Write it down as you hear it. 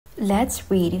Let's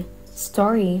read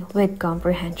Story with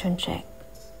Comprehension Check.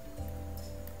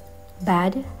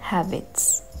 Bad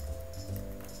Habits.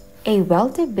 A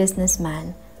wealthy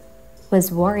businessman was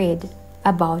worried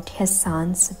about his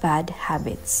son's bad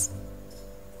habits.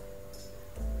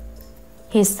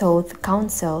 He sought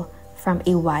counsel from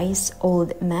a wise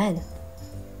old man.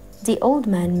 The old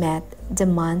man met the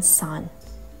man's son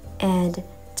and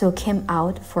took him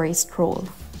out for a stroll.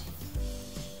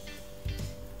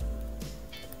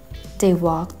 They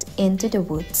walked into the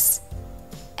woods,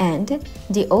 and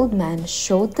the old man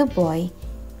showed the boy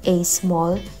a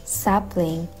small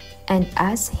sapling and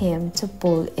asked him to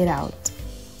pull it out.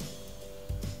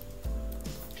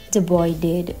 The boy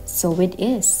did so with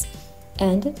ease,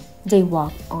 and they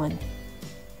walked on.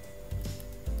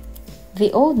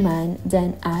 The old man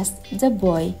then asked the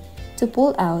boy to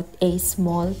pull out a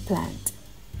small plant.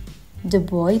 The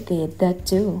boy did that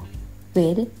too,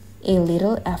 with a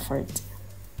little effort.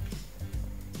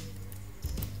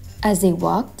 As they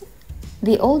walked,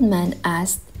 the old man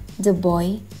asked the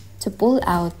boy to pull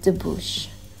out the bush,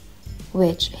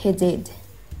 which he did.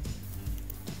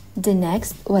 The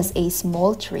next was a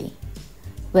small tree,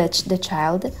 which the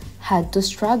child had to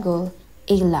struggle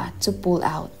a lot to pull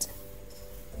out.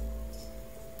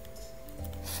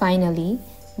 Finally,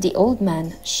 the old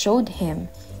man showed him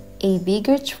a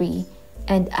bigger tree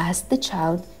and asked the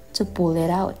child to pull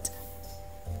it out.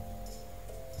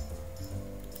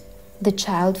 The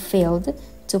child failed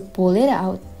to pull it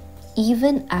out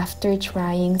even after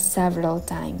trying several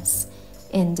times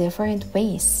in different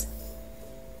ways.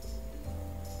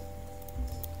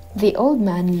 The old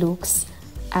man looks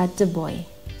at the boy,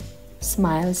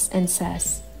 smiles and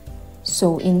says,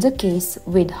 "So in the case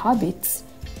with habits,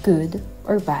 good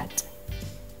or bad?"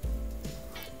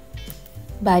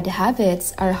 Bad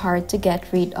habits are hard to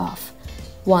get rid of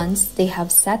once they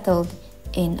have settled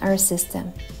in our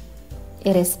system.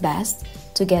 It is best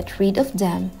to get rid of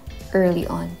them early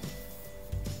on.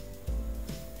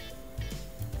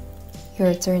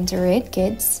 Your turn to read,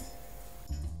 kids.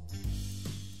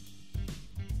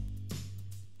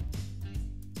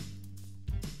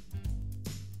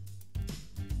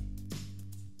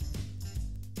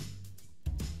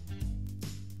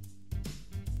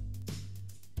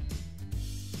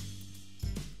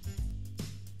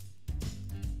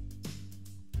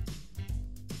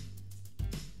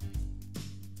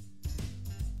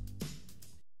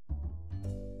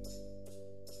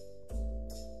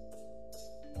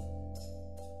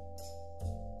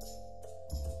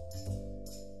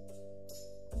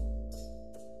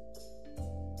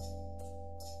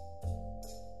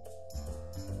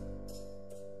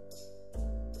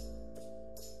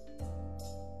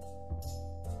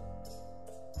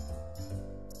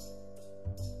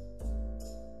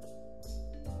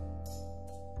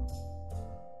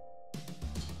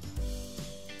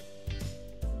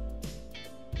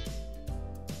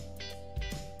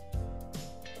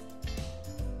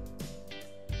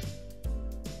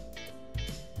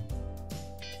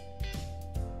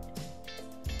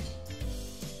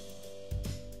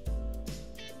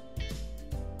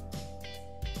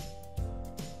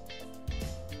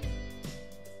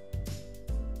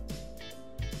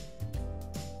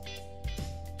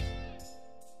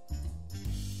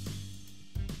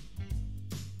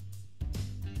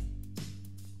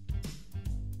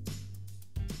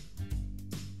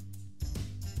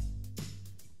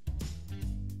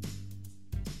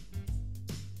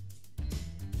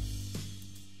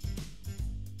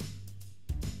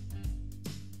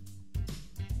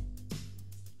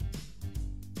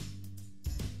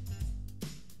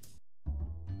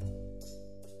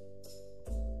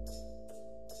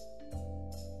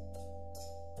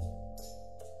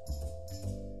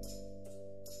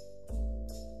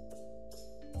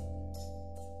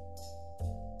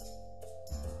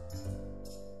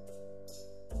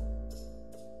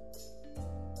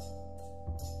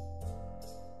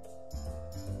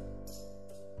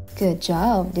 Good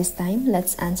job! This time,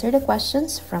 let's answer the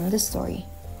questions from the story.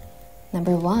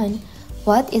 Number 1.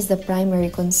 What is the primary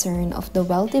concern of the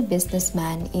wealthy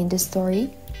businessman in the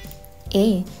story?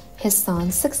 A. His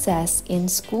son's success in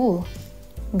school.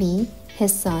 B.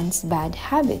 His son's bad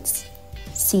habits.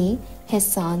 C. His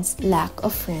son's lack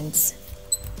of friends.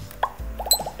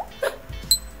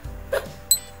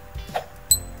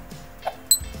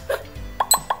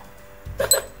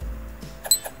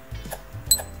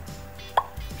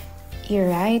 You're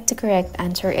right. The correct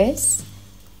answer is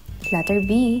letter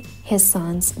B, his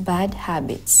son's bad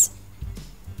habits.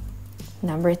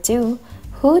 Number 2,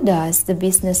 who does the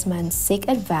businessman seek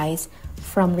advice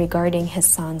from regarding his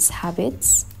son's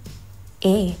habits?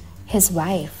 A, his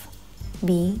wife.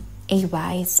 B, a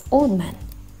wise old man.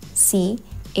 C.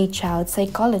 A child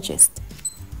psychologist.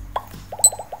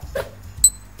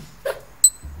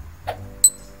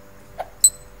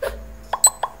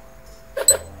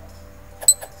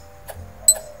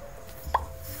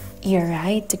 You're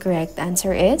right. The correct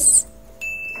answer is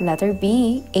letter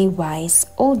B. A wise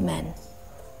old man.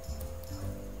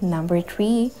 Number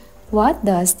 3. What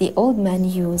does the old man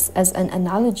use as an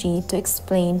analogy to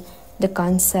explain the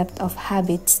concept of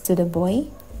habits to the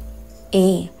boy?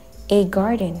 A. A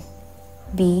garden.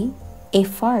 B. A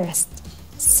forest.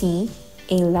 C.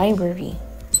 A library.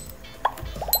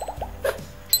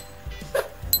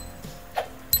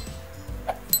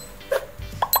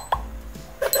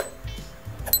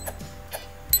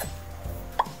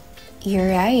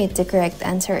 You're right. The correct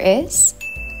answer is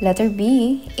letter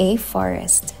B. A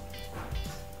forest.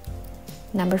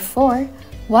 Number 4.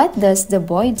 What does the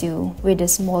boy do with a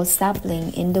small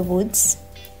sapling in the woods?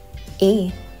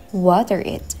 A. Water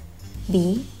it.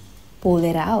 B. Pull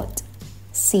it out.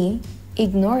 C.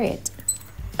 Ignore it.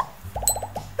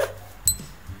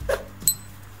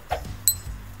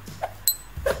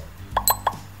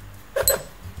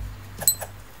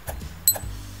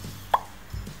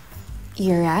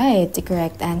 You're right. The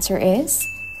correct answer is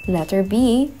letter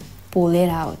B. Pull it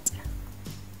out.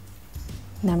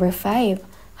 Number 5.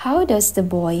 How does the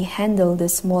boy handle the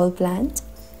small plant?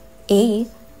 A.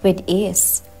 With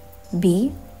ease.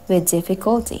 B. With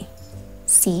difficulty.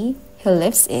 C. He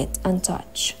lifts it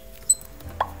untouched.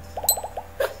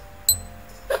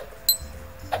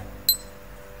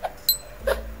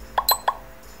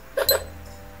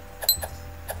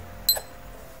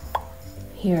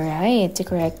 You're right. The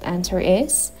correct answer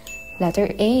is letter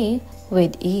A.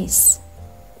 With ease.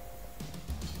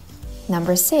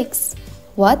 Number 6.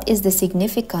 What is the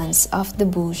significance of the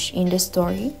bush in the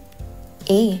story?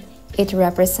 A. It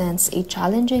represents a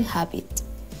challenging habit.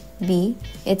 B.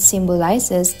 It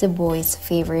symbolizes the boy's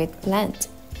favorite plant.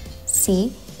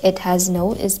 C. It has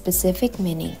no specific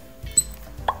meaning.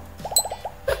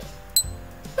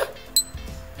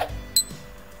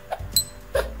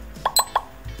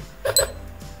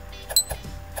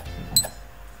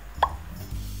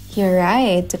 You're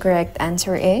right. The correct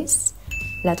answer is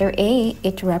letter A.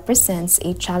 It represents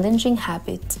a challenging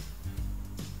habit.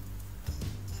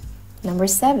 Number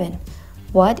 7.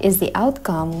 What is the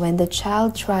outcome when the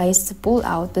child tries to pull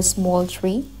out the small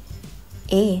tree?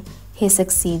 A. He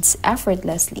succeeds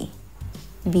effortlessly.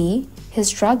 B. He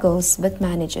struggles but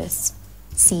manages.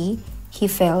 C. He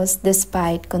fails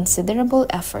despite considerable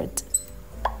effort.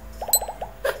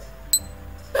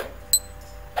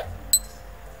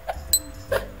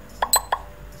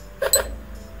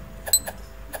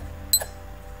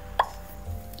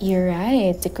 You're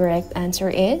right. The correct answer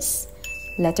is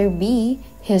letter B.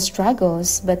 He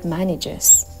struggles but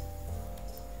manages.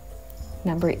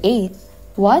 Number 8.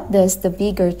 What does the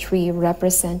bigger tree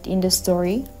represent in the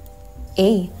story?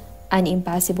 A. An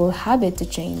impossible habit to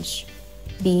change.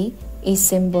 B. A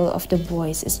symbol of the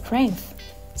boy's strength.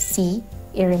 C.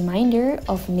 A reminder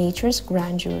of nature's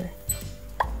grandeur.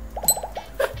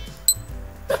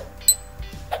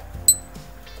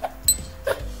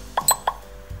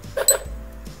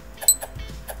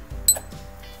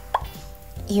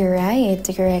 You're right.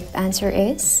 The correct answer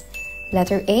is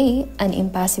letter A. An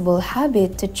impossible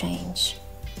habit to change.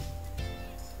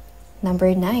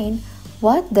 Number 9.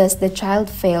 What does the child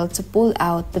fail to pull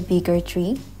out the bigger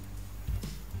tree?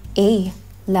 A.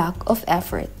 Lack of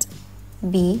effort.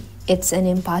 B. It's an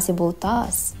impossible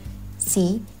task.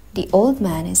 C. The old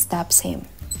man stops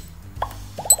him.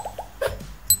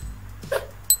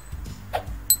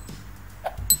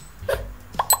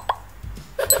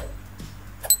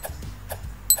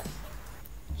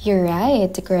 You're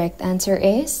right. The correct answer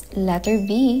is letter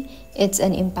B. It's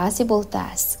an impossible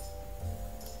task.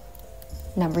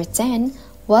 Number 10.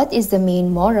 What is the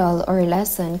main moral or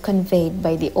lesson conveyed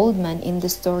by the old man in the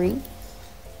story?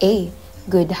 A.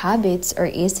 Good habits are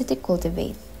easy to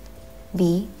cultivate.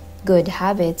 B. Good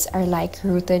habits are like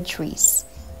rooted trees.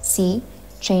 C.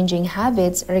 Changing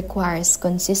habits requires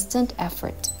consistent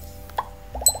effort.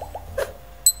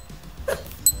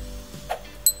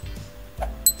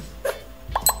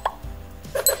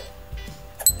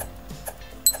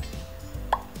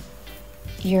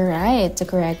 You're right. The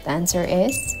correct answer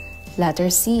is letter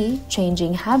C.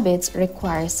 Changing habits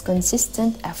requires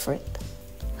consistent effort.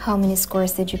 How many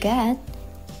scores did you get?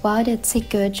 Wow, that's a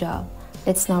good job.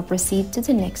 Let's now proceed to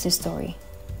the next story.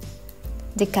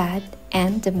 The Cat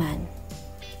and the Man.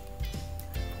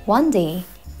 One day,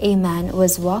 a man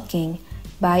was walking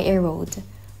by a road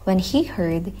when he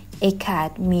heard a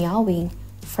cat meowing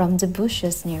from the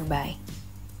bushes nearby.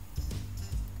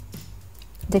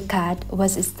 The cat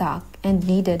was stuck and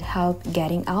needed help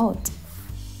getting out.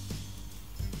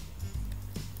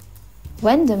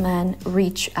 When the man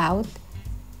reached out,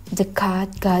 the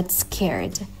cat got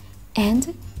scared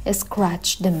and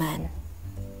scratched the man.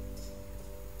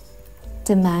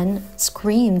 The man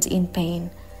screamed in pain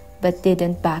but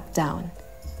didn't back down.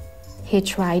 He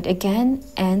tried again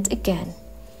and again,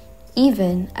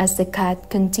 even as the cat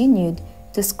continued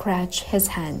to scratch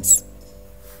his hands.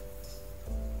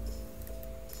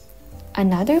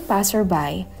 Another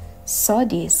passerby saw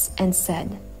this and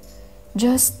said,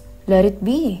 "Just let it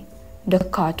be. The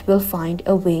cat will find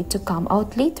a way to come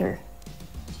out later."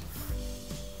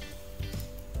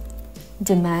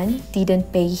 The man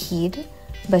didn't pay heed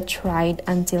but tried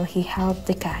until he helped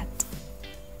the cat.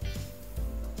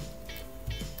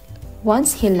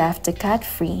 Once he left the cat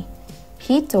free,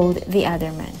 he told the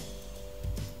other man,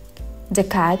 "The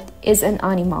cat is an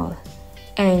animal,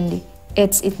 and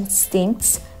its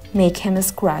instincts make him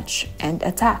scratch and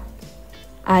attack.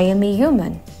 I am a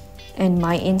human, and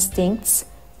my instincts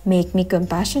make me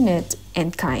compassionate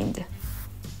and kind."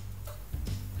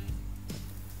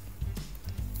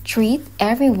 Treat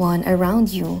everyone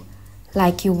around you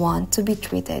like you want to be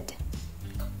treated.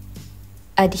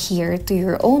 Adhere to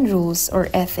your own rules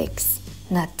or ethics,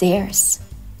 not theirs.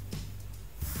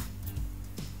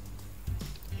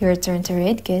 Your turn to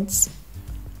read, kids.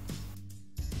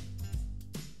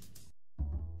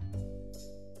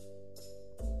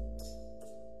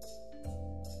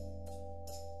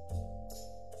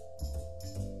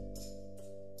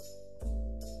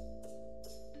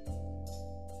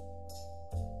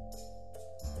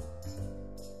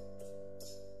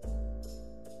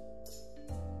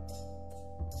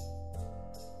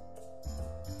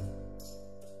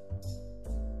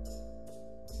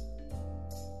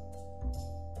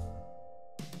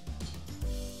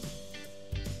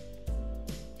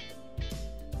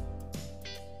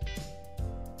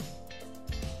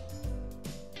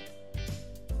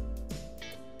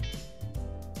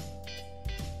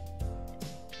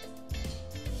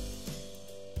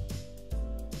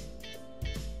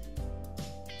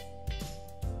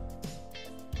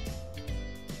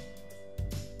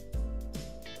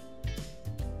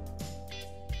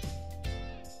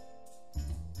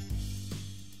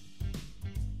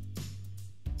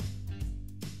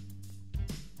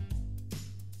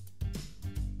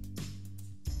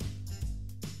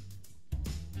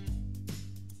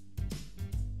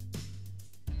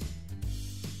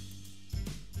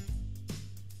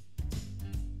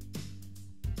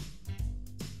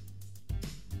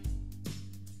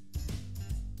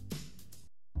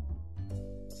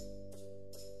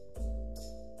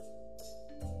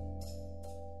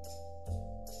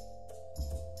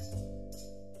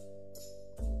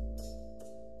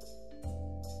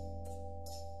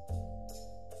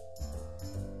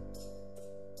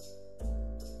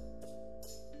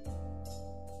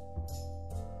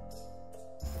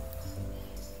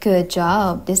 Good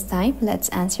job! This time, let's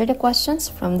answer the questions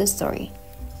from the story.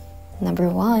 Number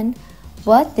 1.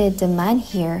 What did the man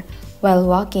hear while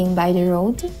walking by the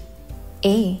road?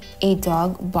 A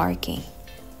dog barking.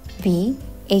 B.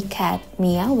 A cat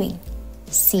meowing.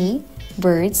 C.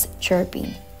 Birds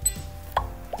chirping.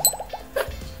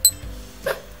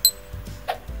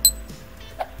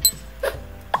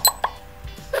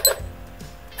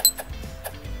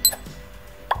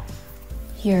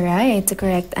 You're right. The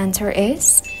correct answer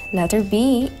is letter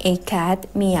B, a cat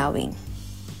meowing.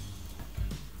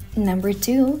 Number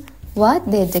 2.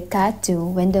 What did the cat do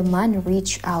when the man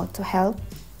reached out to help?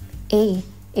 A.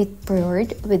 It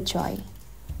purred with joy.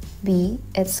 B.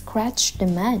 It scratched the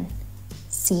man.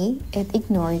 C. It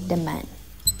ignored the man.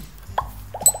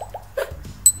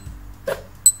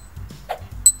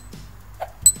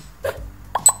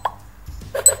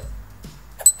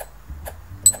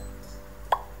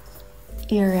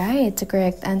 You're right. The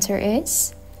correct answer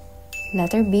is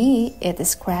letter B. It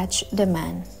scratched the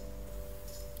man.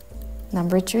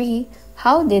 Number 3.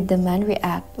 How did the man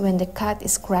react when the cat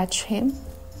scratched him?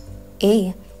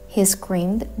 A. He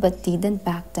screamed but didn't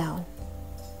back down.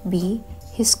 B.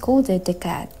 He scolded the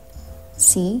cat.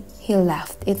 C. He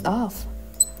laughed it off.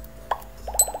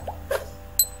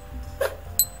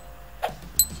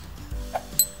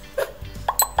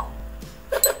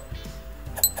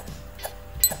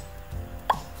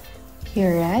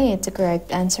 You're right. The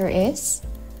correct answer is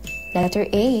letter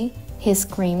A. He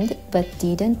screamed but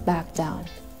didn't back down.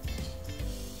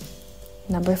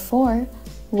 Number 4.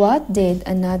 What did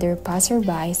another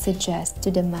passerby suggest to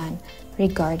the man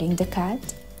regarding the cat?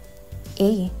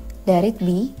 A. Let it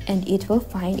be and it will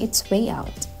find its way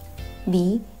out.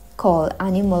 B. Call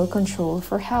animal control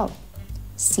for help.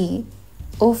 C.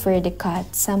 offer the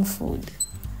cat some food.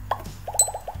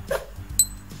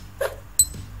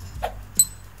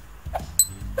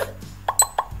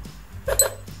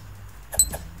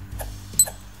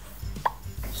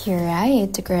 You're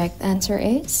right. The correct answer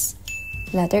is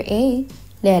letter A.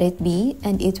 Let it be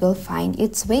and it will find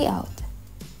its way out.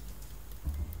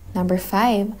 Number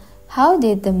 5. How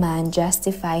did the man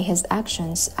justify his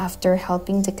actions after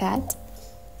helping the cat?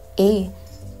 A.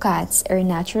 Cats are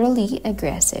naturally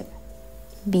aggressive.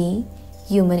 B.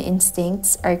 Human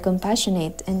instincts are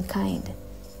compassionate and kind.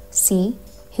 C.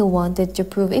 He wanted to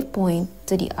prove a point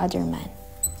to the other man.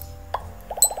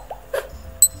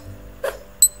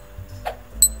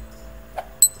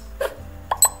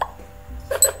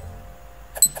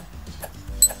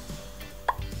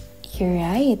 You're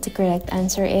right. The correct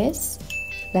answer is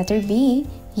letter B.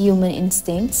 Human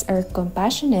instincts are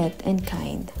compassionate and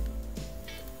kind.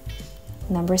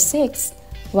 Number 6.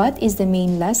 What is the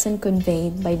main lesson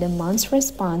conveyed by the man's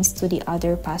response to the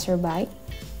other passerby?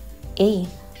 A.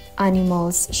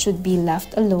 Animals should be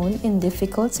left alone in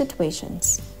difficult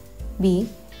situations. B.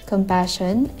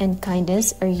 Compassion and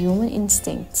kindness are human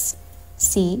instincts.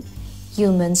 C.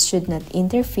 Humans should not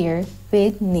interfere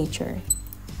with nature.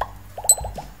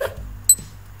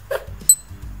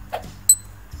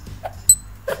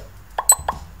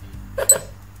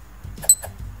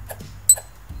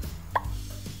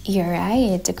 You're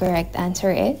right. The correct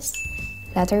answer is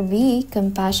letter B.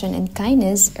 Compassion and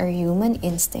kindness are human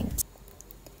instincts.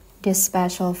 The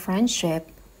special friendship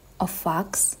of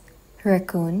fox,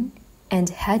 raccoon, and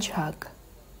hedgehog.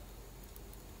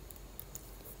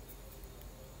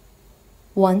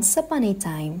 Once upon a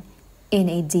time, in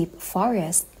a deep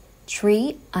forest,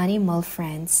 3 animal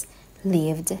friends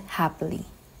lived happily.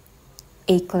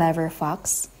 A clever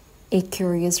fox, a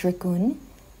curious raccoon,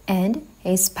 and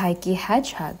a spiky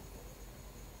hedgehog.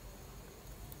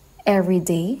 Every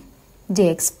day, they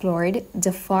explored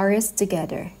the forest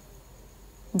together.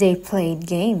 They played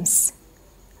games,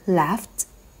 laughed,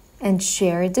 and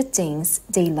shared the things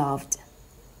they loved.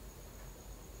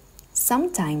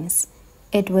 Sometimes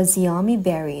it was yummy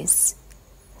berries.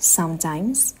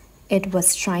 Sometimes it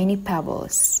was shiny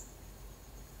pebbles.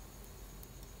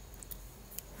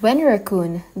 When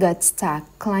Raccoon got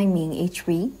stuck climbing a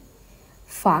tree,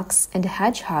 Fox and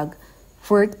Hedgehog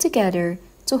worked together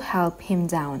to help him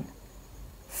down.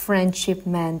 Friendship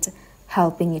meant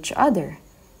helping each other,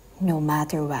 no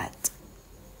matter what.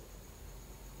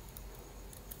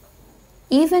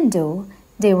 Even though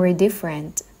they were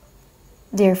different,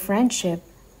 their friendship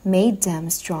made them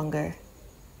stronger.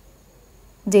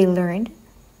 They learned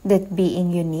that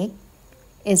being unique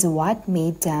is what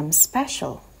made them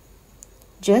special,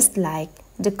 just like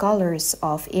the colors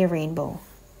of a rainbow.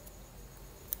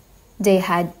 They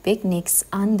had picnics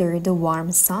under the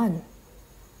warm sun.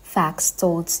 Fox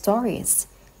told stories,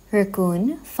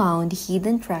 Raccoon found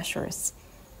hidden treasures,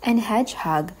 and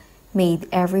Hedgehog made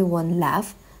everyone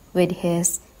laugh with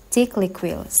his tickly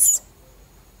quills.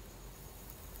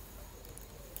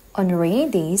 On rainy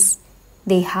days,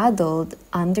 they huddled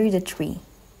under the tree,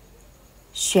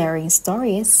 sharing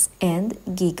stories and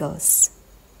giggles.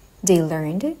 They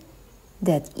learned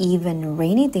that even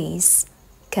rainy days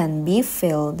can be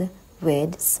filled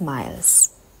with smiles.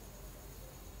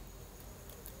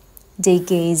 They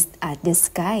gazed at the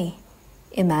sky,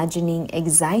 imagining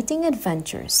exciting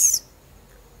adventures.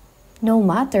 No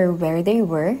matter where they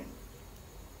were,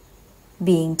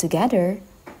 being together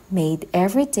made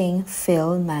everything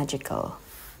feel magical.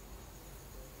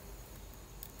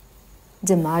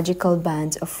 The magical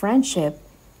bond of friendship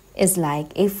is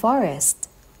like a forest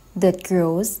that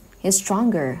grows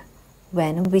stronger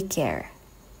when we care,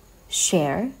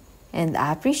 share, and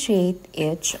appreciate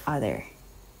each other.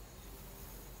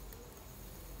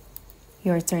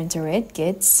 Your turn to read,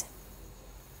 kids.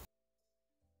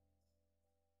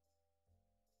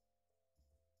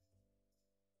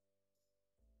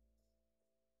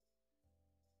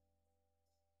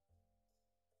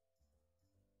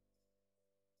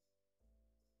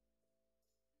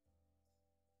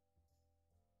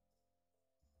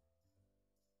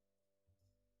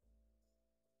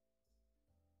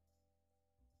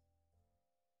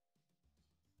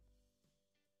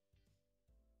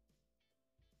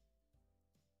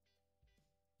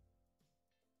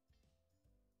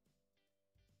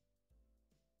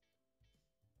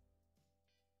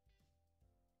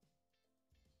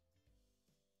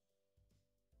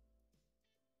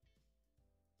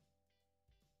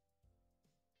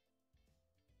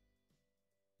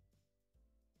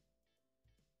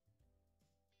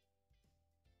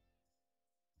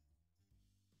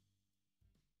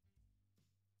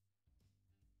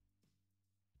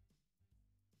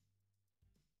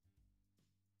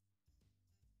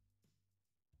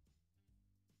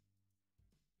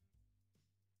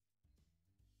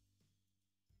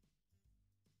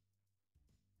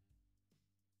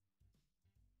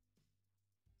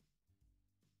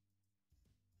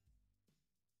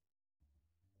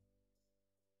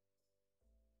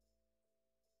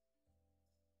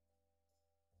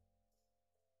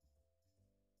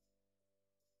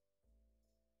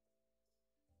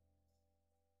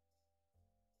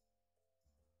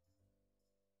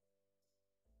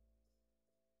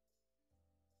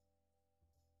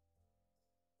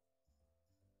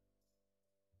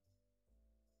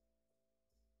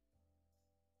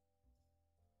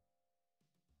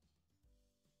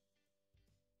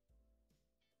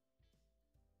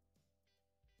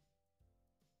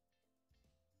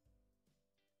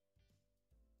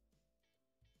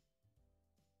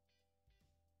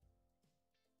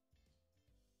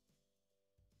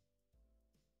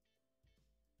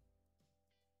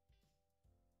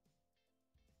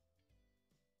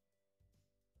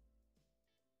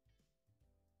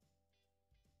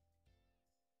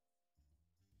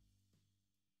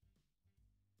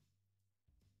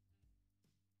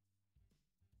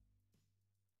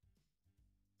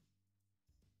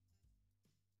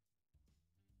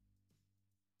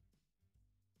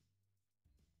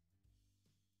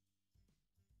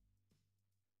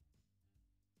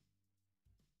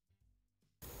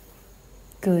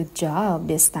 Good job!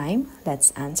 This time,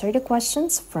 let's answer the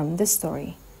questions from the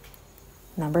story.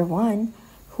 Number 1.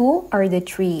 Who are the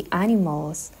three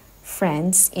animals,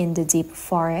 friends in the deep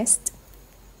forest?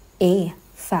 A.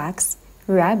 Fox,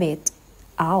 rabbit,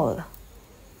 owl.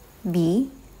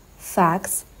 B.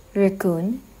 Fox,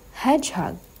 raccoon,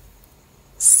 hedgehog.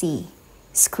 C.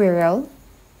 Squirrel,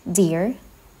 deer,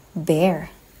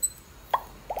 bear.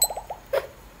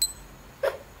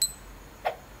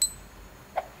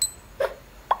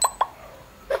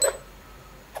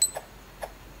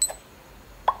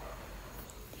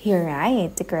 You're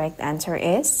right. The correct answer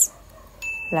is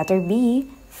letter B,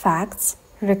 fox,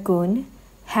 raccoon,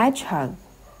 hedgehog.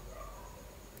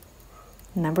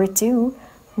 Number 2.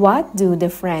 What do the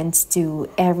friends do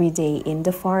every day in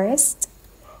the forest?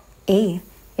 A.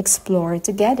 Explore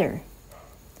together.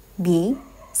 B.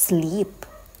 Sleep.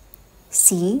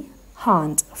 C.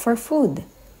 Hunt for food.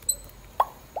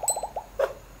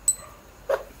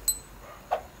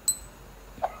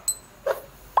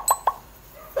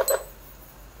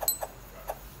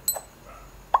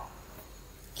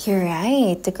 You're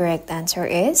right. The correct answer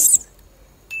is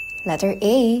letter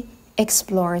A,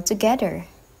 explore together.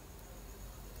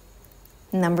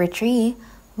 Number 3.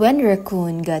 When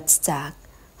Raccoon got stuck,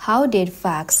 how did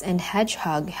Fox and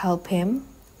Hedgehog help him?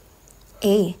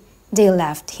 A. They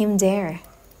left him there.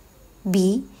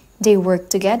 B. They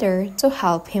worked together to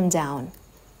help him down.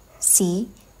 C.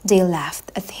 They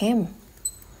laughed at him.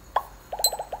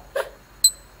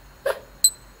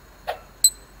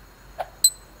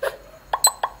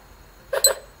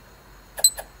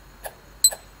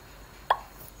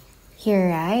 You're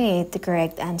right. The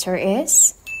correct answer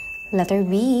is letter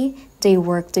B. They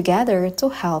worked together to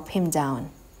help him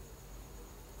down.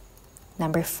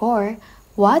 Number 4.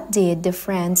 What did the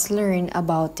friends learn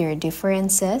about their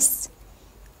differences?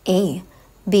 A.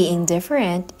 Being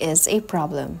different is a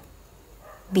problem.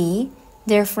 B.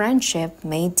 Their friendship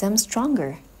made them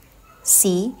stronger.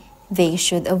 C. They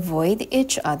should avoid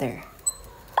each other.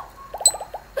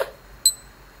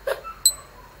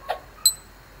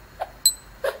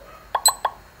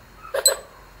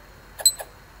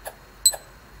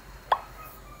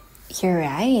 You're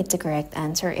right. The correct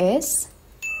answer is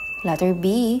letter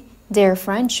B. Their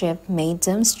friendship made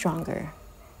them stronger.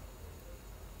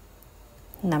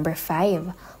 Number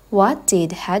 5. What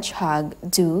did Hedgehog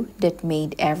do that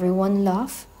made everyone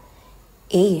laugh?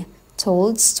 A.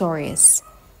 Told stories.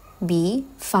 B.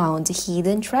 Found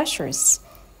hidden treasures.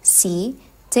 C.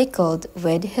 Tickled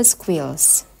with his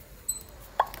quills.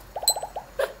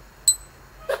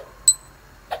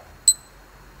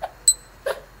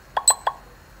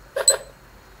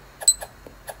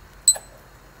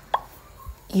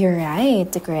 You're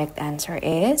right. The correct answer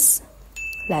is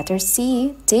letter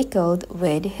C, tickled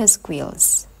with his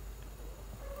quills.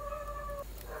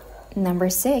 Number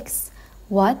 6.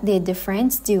 What did the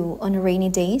friends do on rainy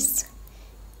days?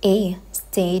 A.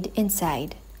 Stayed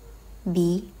inside.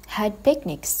 B. Had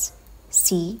picnics.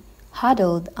 C.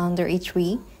 Huddled under a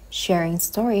tree, sharing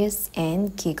stories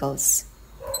and giggles.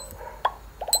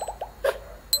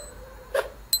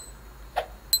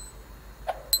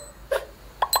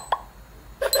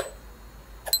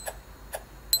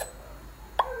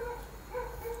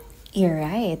 You're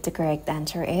right. The correct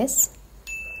answer is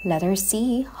letter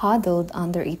C, huddled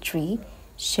under a tree,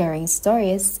 sharing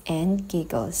stories and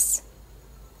giggles.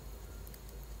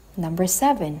 Number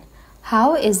 7.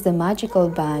 How is the magical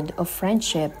bond of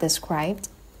friendship described?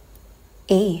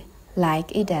 A.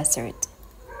 Like a desert.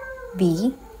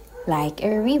 B. Like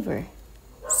a river.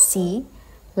 C.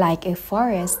 Like a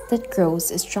forest that grows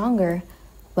stronger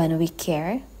when we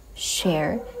care,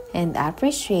 share, and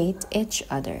appreciate each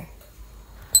other.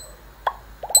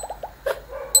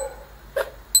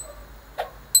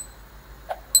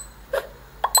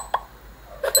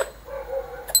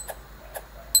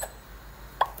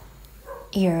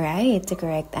 You're right. The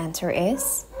correct answer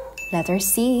is letter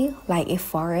C, like a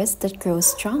forest that grows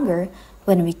stronger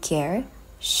when we care,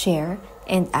 share,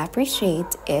 and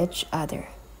appreciate each other.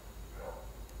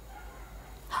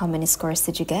 How many scores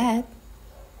did you get?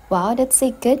 Wow, that's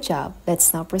a good job.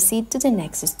 Let's now proceed to the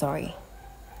next story.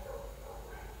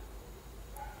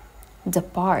 The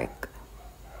Park.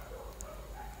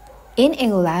 In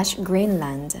a lush green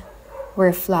land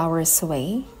where flowers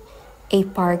sway, a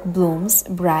park blooms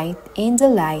bright in the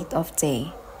light of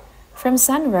day. From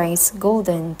sunrise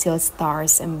golden till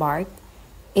stars embark,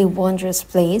 a wondrous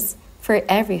place for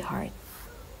every heart.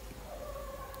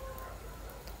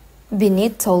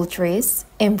 Beneath tall trees,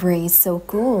 embrace so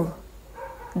cool,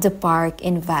 the park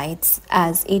invites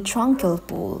as a tranquil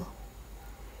pool,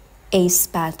 a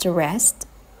spot to rest,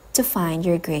 to find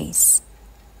your grace,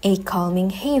 a calming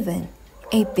haven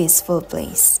A peaceful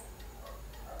place.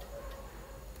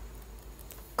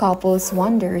 Couples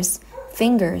wonders,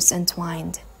 fingers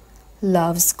entwined.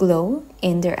 Love's glow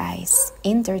in their eyes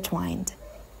intertwined.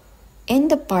 In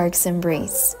the park's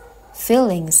embrace,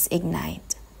 feelings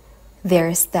ignite.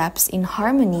 Their steps in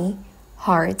harmony,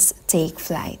 hearts take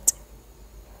flight.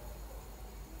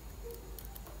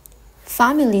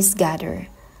 Families gather,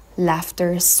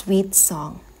 laughter, sweet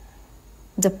song.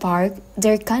 The park,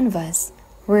 their canvas,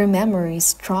 where memories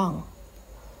strong.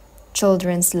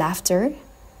 Children's laughter,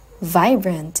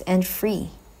 vibrant and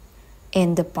free.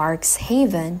 In the park's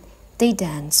haven, they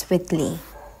dance with glee.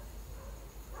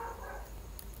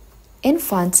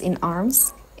 Infants in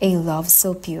arms, a love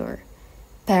so pure.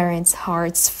 Parents'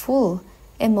 hearts full,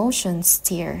 emotions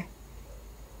stir.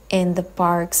 In the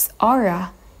park's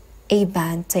aura, a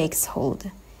band takes hold.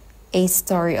 A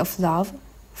story of love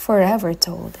forever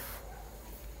told.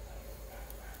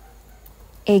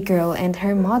 A girl and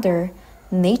her mother,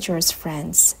 nature's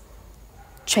friends,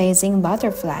 chasing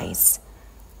butterflies,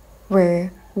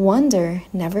 where wonder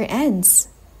never ends.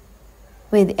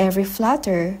 With every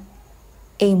flutter,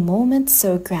 a moment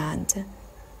so grand.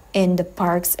 In the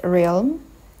park's realm,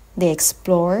 they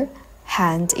explore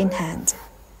hand in hand.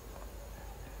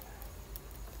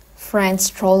 Friends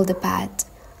stroll the path,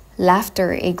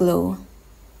 laughter aglow.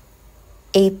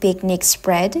 A picnic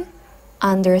spread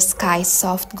under sky's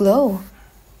soft glow.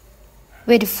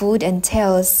 With food and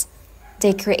tales,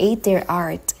 they create their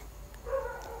art.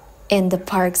 In the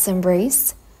park's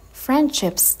embrace,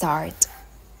 friendships start.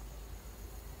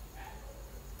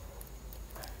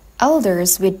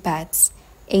 Elders with pets,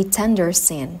 a tender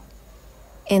scene.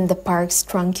 In the park's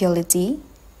tranquility,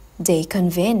 they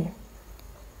convene.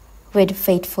 With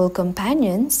faithful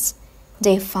companions,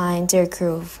 they find their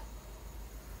groove.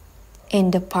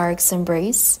 In the park's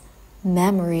embrace,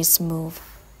 memories move.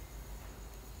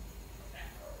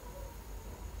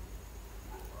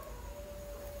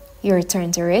 Your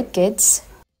turn to read, kids.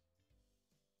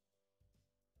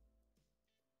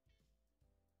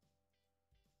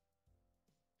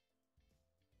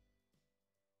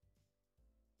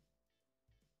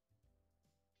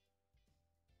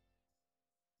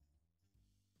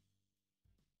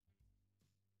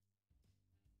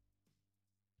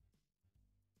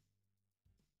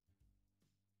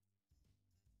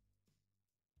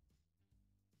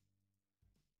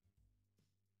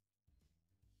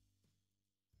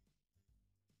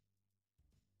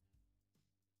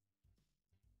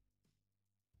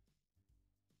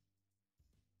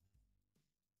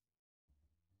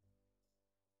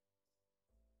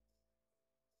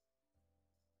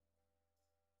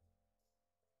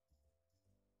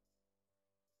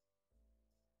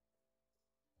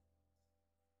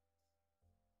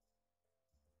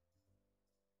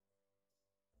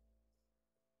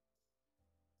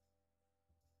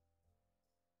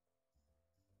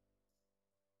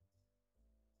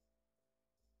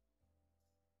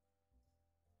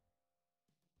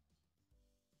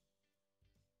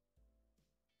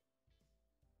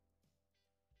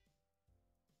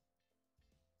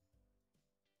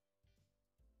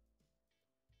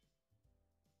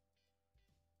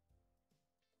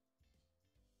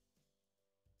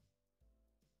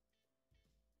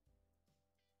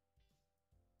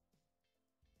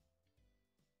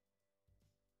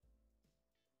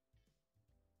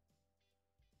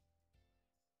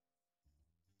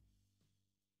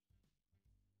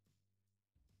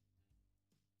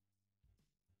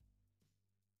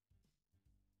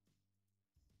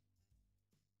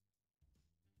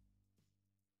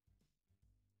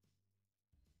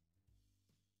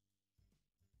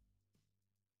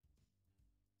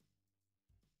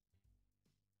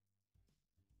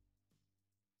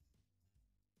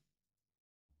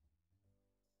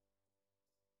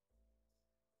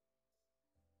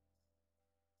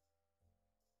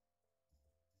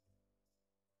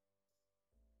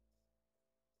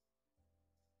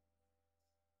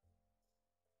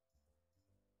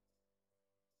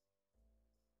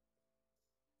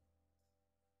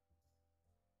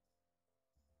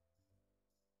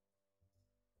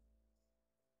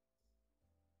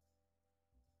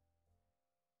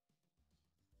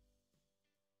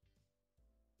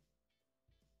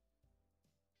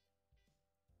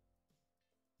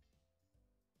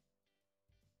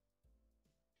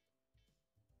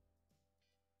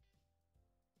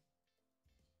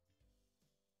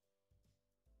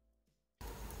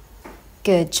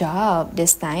 Good job!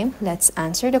 This time, let's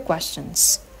answer the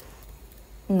questions.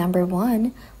 Number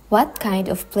 1. What kind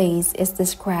of place is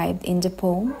described in the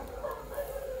poem?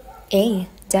 A.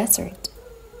 Desert.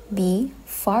 B.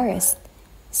 Forest.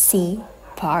 C.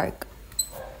 Park.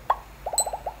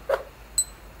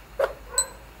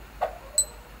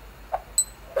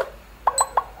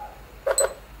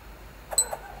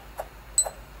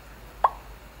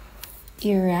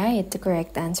 You're right. The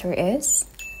correct answer is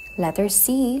letter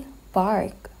C,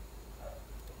 park.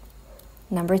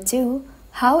 Number 2,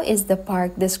 how is the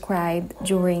park described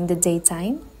during the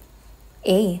daytime?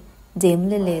 A,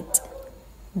 dimly lit.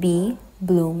 B,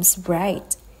 blooms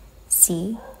bright.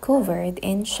 C, covered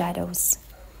in shadows.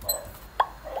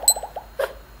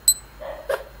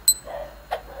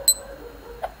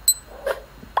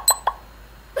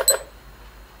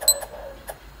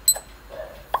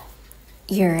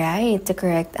 You're right. The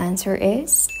correct answer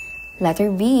is letter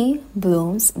B,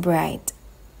 blooms bright.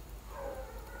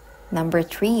 Number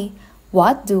 3,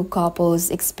 what do couples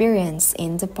experience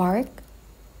in the park?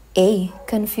 A,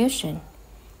 confusion.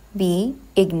 B,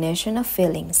 ignition of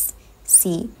feelings.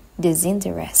 C,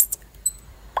 disinterest.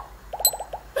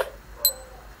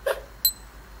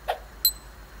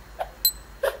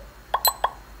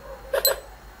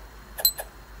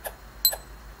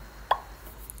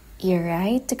 You're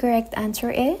right. The correct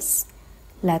answer is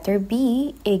letter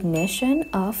B, ignition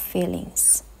of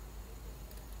feelings.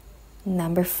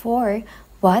 Number 4,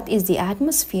 what is the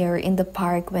atmosphere in the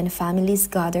park when families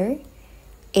gather?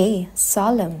 A,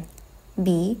 solemn.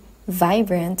 B,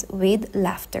 vibrant with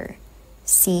laughter.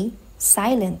 C,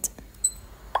 silent.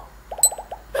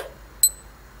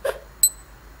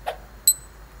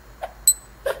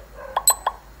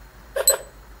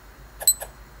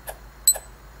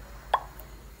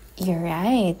 You're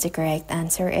right. The correct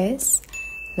answer is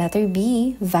letter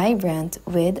B, vibrant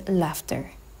with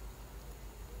laughter.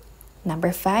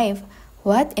 Number 5,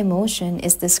 what emotion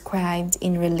is described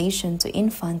in relation to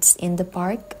infants in the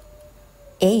park?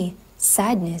 A,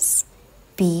 sadness.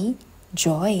 B,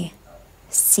 joy.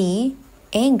 C,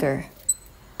 anger.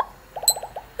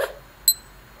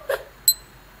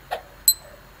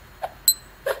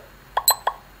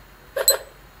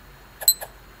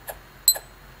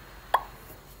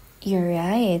 You're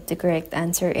right. The correct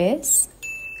answer is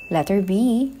letter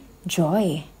B,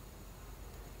 joy.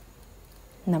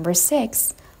 Number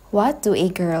 6, what do a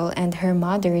girl and her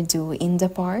mother do in the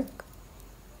park?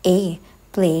 A,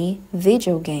 play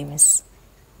video games.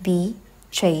 B,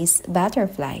 chase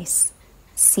butterflies.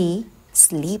 C,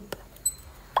 sleep.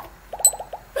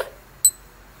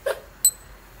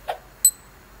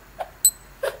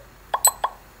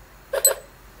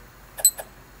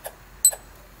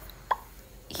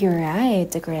 You're right.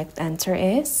 The correct answer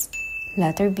is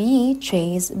letter B,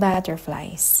 chase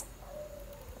butterflies.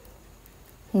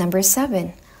 Number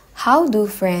 7, how do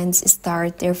friends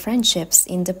start their friendships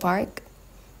in the park?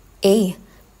 A,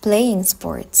 playing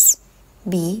sports.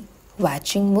 B,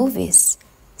 watching movies.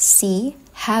 C,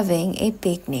 having a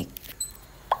picnic.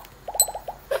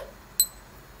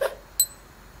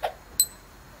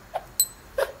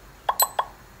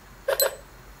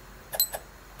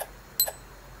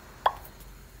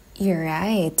 You're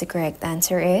right. The correct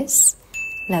answer is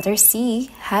letter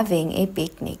C, having a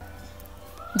picnic.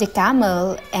 The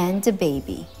camel and the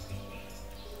baby.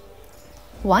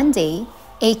 One day,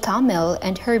 a camel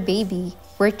and her baby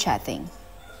were chatting.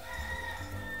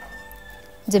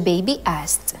 The baby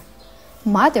asked,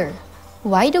 "Mother,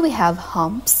 why do we have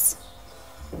humps?"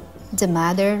 The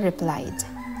mother replied,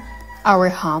 "Our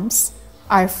humps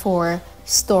are for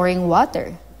storing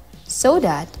water so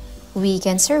that we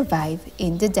can survive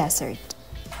in the desert."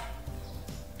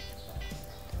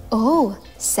 "Oh,"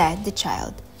 said the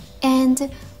child, "and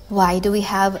why do we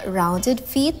have rounded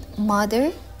feet,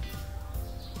 mother?"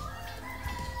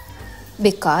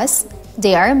 "Because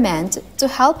they are meant to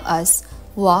help us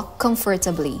walk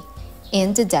comfortably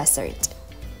in the desert.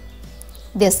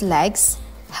 These legs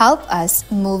help us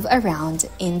move around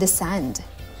in the sand."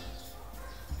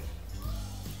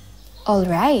 "All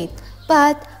right,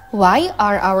 but why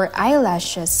are our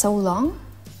eyelashes so long?"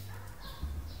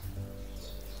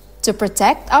 "To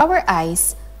protect our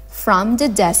eyes from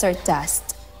the desert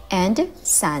dust and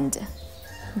sand.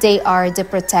 They are the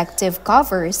protective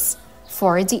covers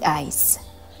for the eyes,"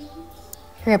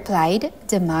 replied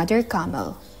the mother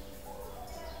camel.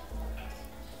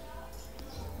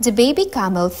 The baby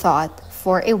camel thought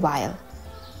for a while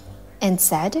and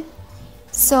said,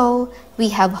 "So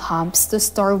we have humps to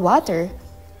store water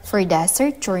for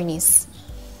desert journeys,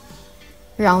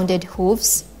 rounded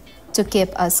hooves to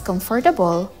keep us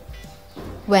comfortable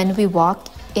when we walk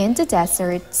in the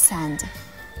desert sand,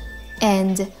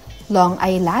 and long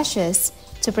eyelashes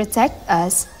to protect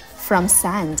us from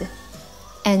sand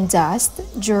and dust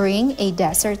during a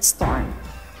desert storm."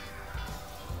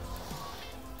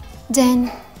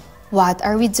 "Then what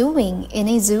are we doing in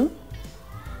a zoo?"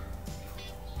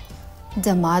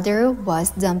 The mother was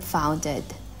dumbfounded.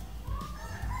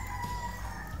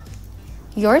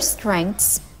 "Your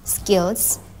strengths,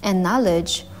 skills, and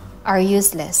knowledge are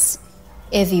useless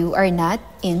if you are not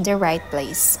in the right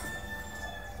place.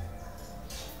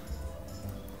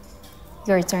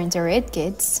 Your turn to read,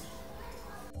 kids.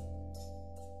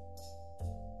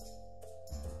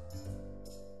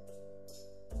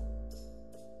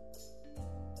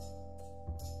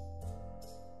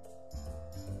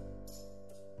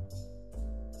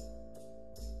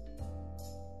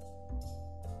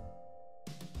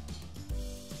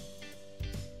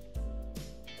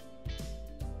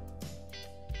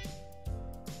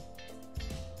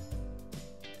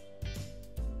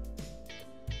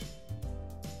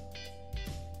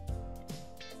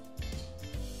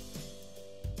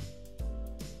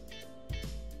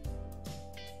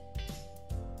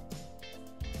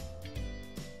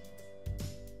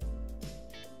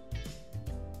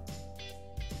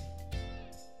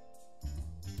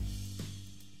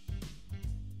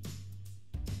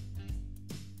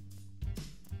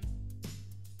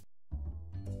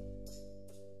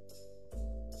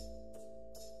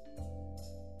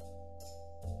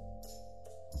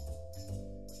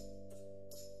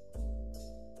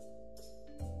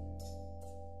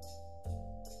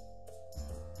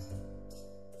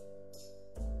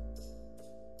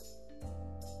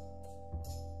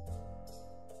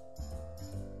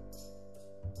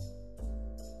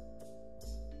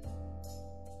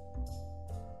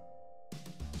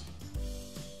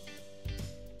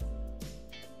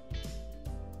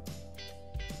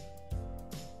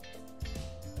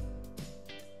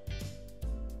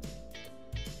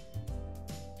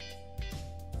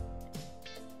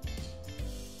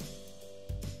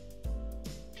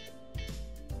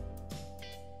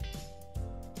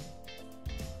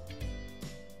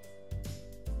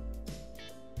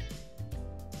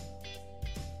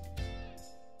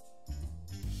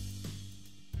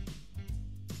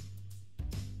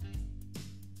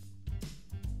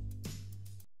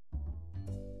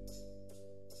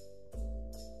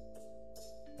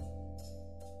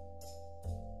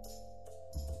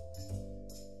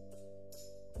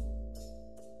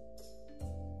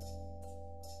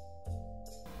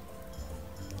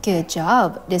 Good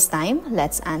job! This time,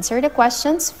 let's answer the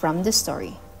questions from the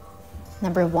story.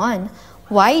 Number 1.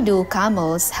 Why do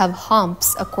camels have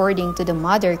humps according to the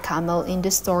mother camel in the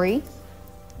story?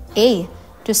 A.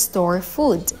 To store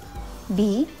food.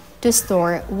 B. To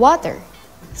store water.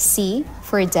 C.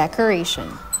 For decoration.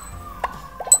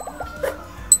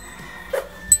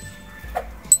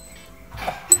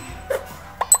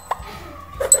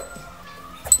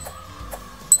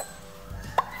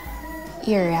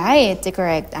 You're right. The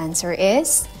correct answer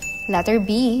is letter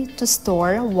B, to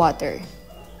store water.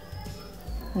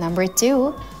 Number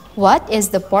 2. What is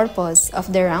the purpose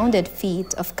of the rounded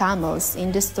feet of camels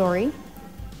in the story?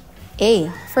 A.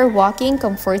 For walking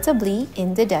comfortably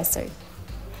in the desert.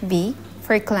 B.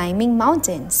 For climbing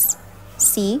mountains.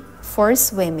 C. For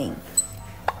swimming.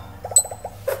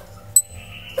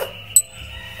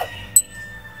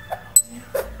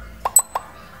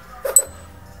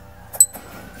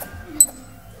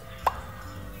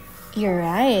 You're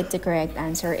right. The correct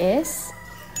answer is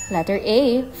letter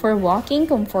A, for walking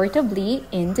comfortably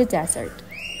in the desert.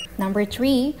 Number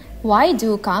 3. Why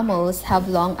do camels have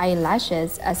long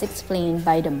eyelashes as explained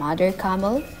by the mother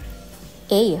camel?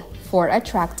 A. For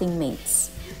attracting mates.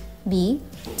 B.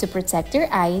 To protect their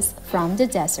eyes from the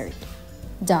desert,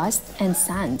 dust, and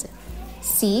sand.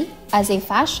 C. As a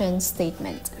fashion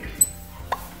statement.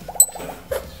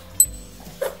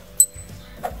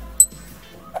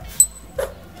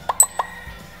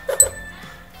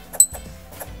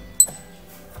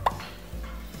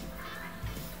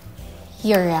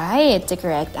 You're right. The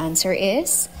correct answer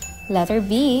is letter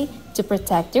B, to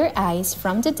protect their eyes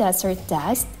from the desert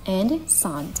dust and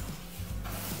sand.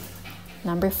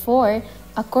 Number 4.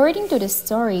 According to the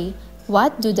story,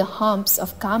 what do the humps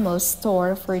of camels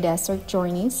store for desert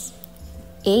journeys?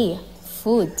 A.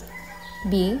 Food.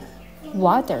 B.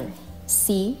 Water.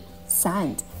 C.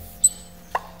 Sand.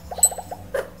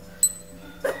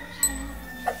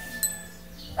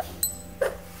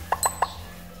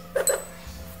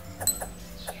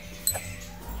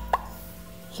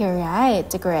 You're right.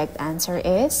 The correct answer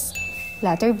is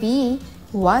letter B,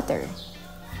 water.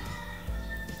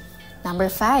 Number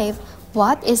 5.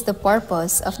 What is the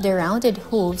purpose of the rounded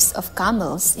hooves of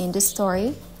camels in the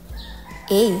story?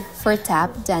 A. For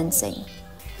tap dancing.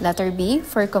 Letter B.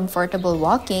 For comfortable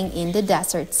walking in the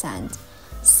desert sand.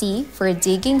 C. For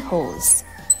digging holes.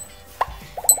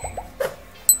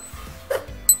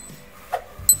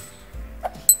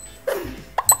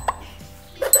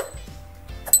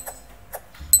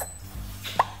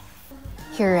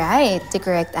 You're right. The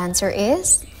correct answer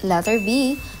is letter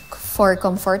B, for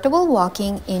comfortable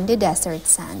walking in the desert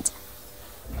sand.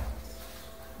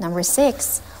 Number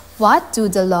 6. What do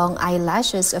the long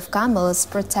eyelashes of camels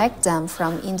protect them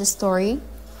from in the story?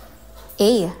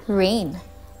 A. Rain.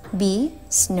 B.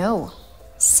 Snow.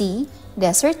 C.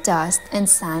 Desert dust and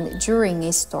sand during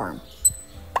a storm.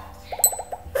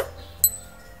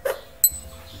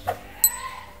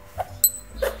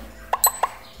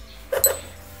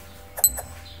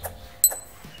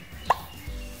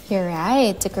 You're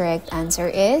right. The correct answer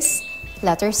is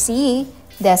letter C.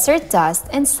 Desert dust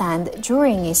and sand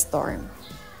during a storm.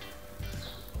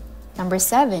 Number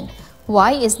 7.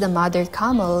 Why is the mother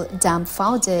camel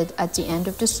dumbfounded at the end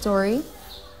of the story?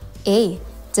 A.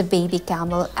 The baby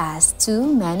camel asked too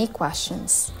many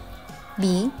questions.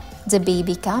 B. The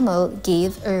baby camel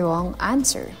gave a wrong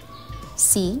answer.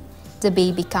 C. The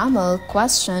baby camel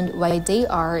questioned why they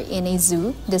are in a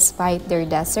zoo despite their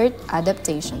desert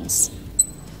adaptations.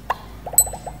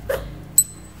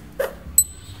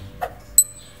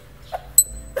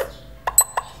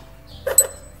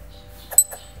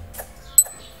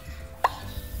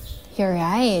 You're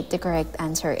right. The correct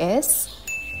answer is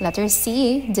letter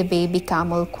C. The baby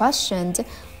camel questioned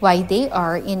why they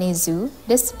are in a zoo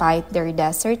despite their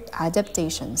desert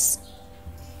adaptations.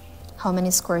 How many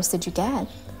scores did you get?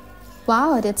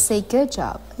 Wow, that's a good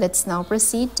job. Let's now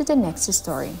proceed to the next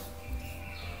story.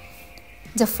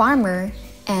 The Farmer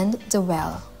and the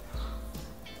Well.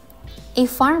 A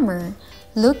farmer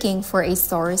looking for a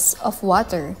source of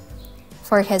water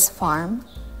for his farm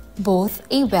bought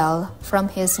a well from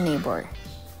his neighbor.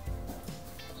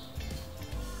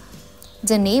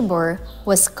 The neighbor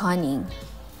was cunning,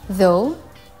 though,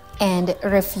 and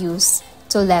refused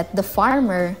to let the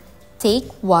farmer take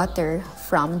water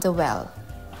from the well.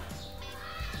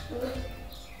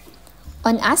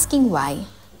 On asking why,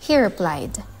 he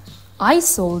replied, "I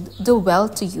sold the well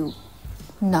to you,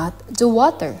 not the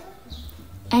water,"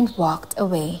 and walked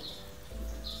away.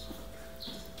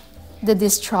 The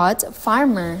distraught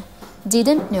farmer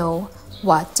didn't know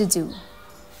what to do.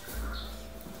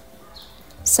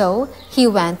 So he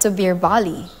went to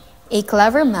Birbali, a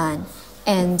clever man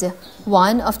and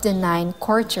one of the 9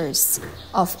 courtiers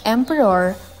of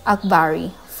Emperor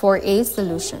Akbari, for a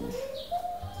solution.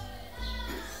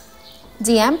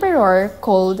 The emperor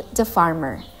called the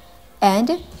farmer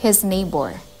and his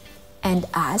neighbor and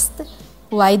asked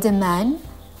why the man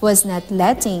was not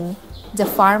letting the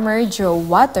farmer draw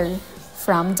water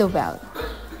from the well.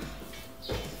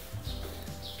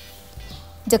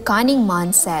 The cunning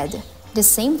man said the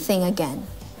same thing again.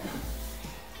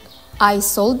 "I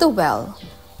sold the well,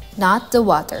 not the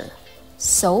water,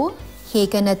 so he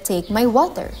cannot take my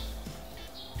water."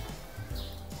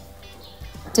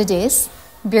 To this,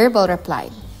 Birbal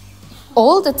replied,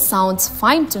 "All that sounds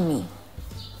fine to me.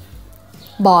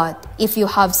 But if you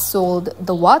have sold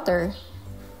the water,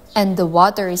 and the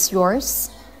water is yours,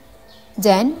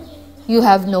 then you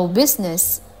have no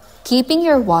business keeping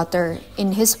your water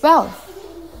in his well.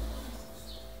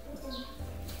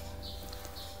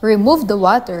 Remove the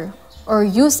water or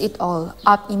use it all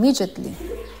up immediately.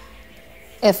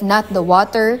 If not, the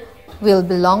water will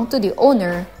belong to the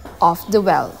owner of the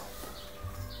well."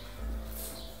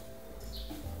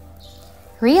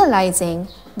 Realizing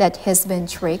that he's been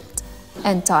tricked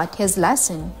and taught his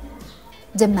lesson,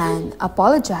 the man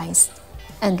apologized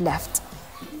and left.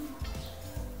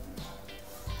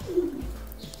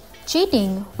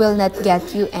 Cheating will not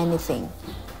get you anything.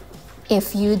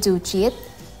 If you do cheat,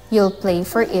 you'll pay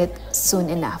for it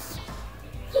soon enough.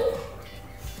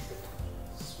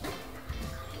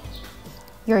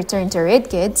 Your turn to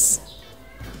read, kids.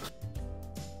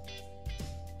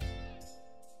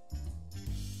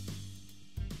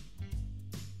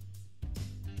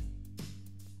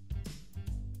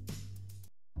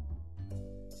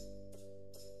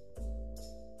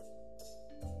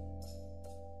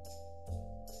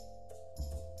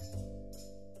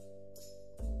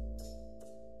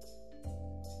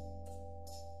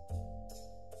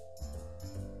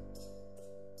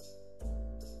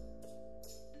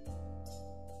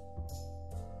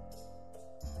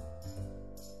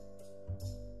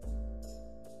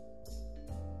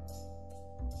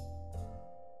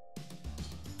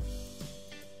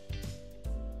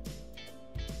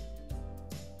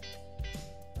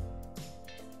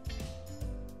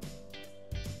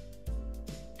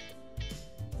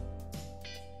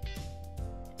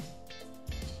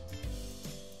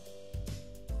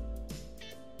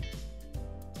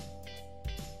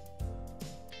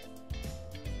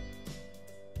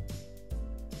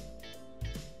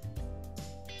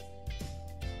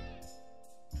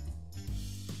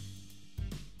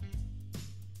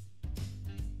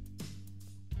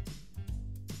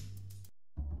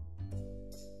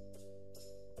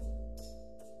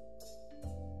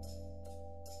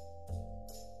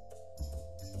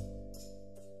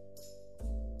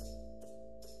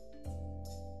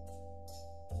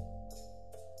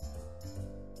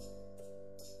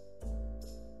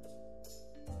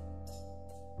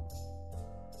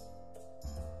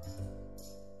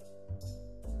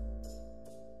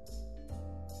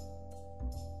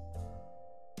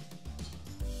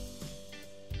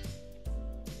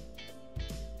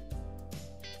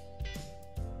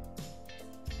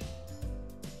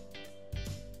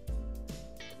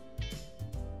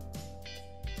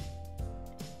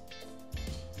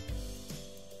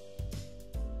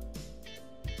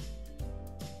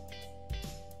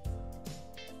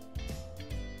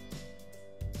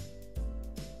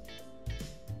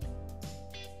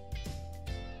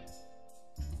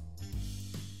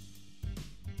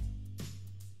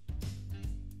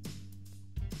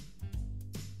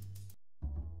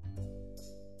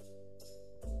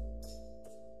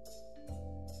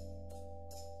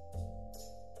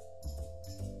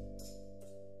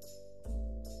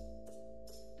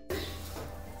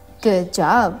 Good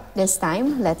job! This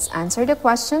time, let's answer the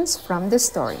questions from the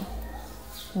story.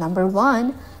 Number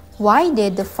 1. Why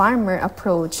did the farmer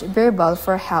approach Birbal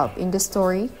for help in the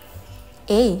story?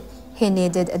 A. He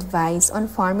needed advice on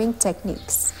farming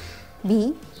techniques.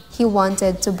 B. He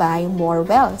wanted to buy more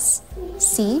wells.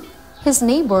 C. His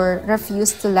neighbor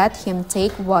refused to let him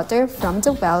take water from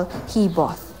the well he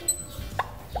bought.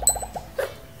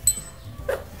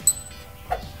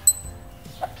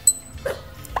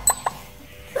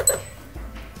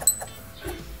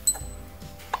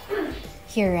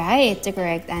 You're right. The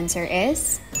correct answer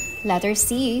is letter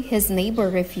C. His neighbor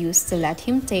refused to let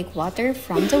him take water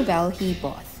from the well he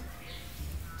bought.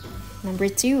 Number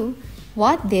 2.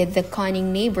 What did the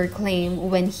cunning neighbor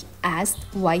claim when he asked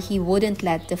why he wouldn't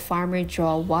let the farmer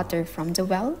draw water from the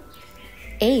well?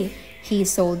 A. He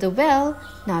sold the well,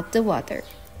 not the water.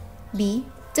 B.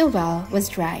 The well was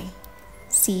dry.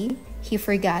 C. He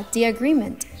forgot the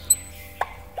agreement.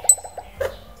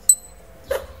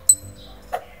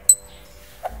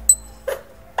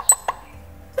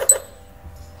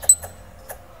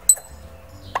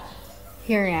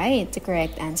 You're right. The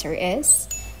correct answer is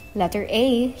letter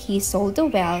A. He sold the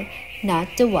well, not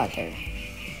the water.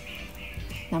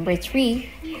 Number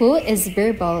 3. Who is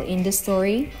Birbal in the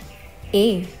story?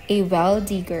 A. A well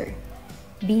digger.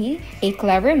 B. A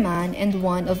clever man and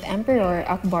one of Emperor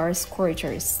Akbar's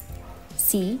courtiers.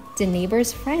 C. The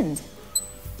neighbor's friend.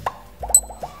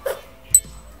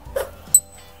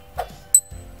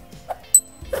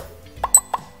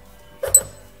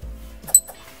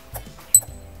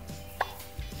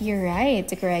 You're right.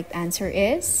 The correct answer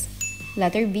is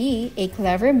letter B. A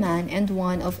clever man and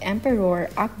one of Emperor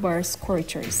Akbar's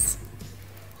courtiers.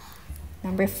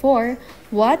 Number 4.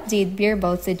 What did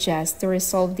Birbal suggest to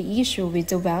resolve the issue with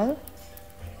the well?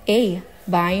 A.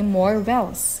 Buy more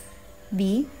wells.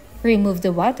 B. Remove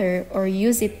the water or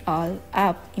use it all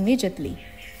up immediately.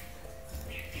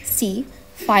 C.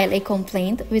 File a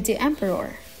complaint with the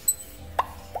emperor.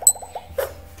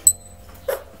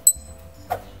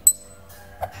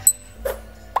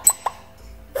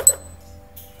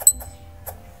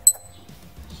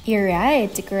 You're right.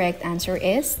 The correct answer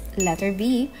is letter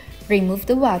B. Remove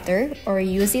the water or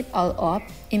use it all up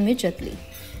immediately.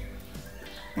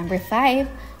 Number 5.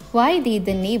 Why did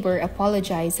the neighbor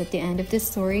apologize at the end of the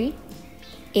story?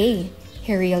 A.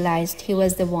 He realized he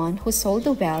was the one who sold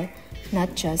the well,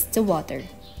 not just the water.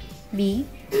 B.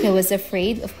 He was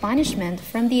afraid of punishment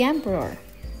from the emperor.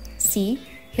 C.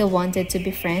 He wanted to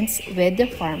be friends with the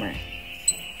farmer.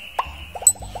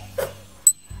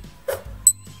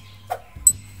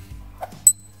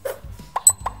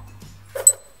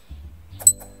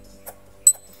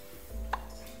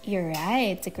 You're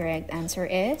right. The correct answer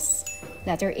is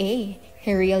letter A.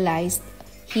 He realized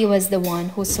he was the one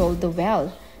who sold the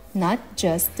well, not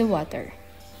just the water.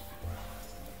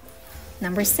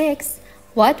 Number 6.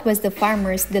 What was the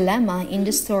farmer's dilemma in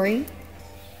the story?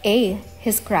 A.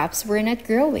 His crops were not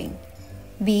growing.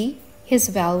 B. His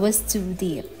well was too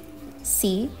deep.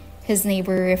 C. His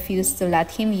neighbor refused to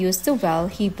let him use the well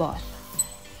he bought.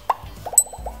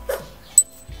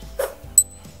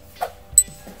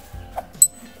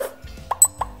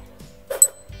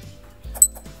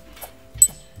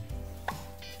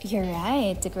 You're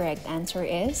right. The correct answer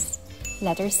is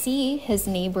letter C. His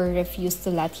neighbor refused to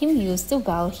let him use the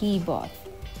well he bought.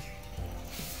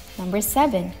 Number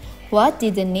 7. What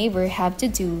did the neighbor have to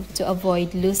do to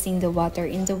avoid losing the water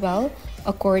in the well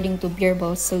according to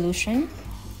Birbal's solution?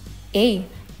 A.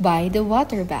 Buy the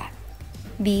water back.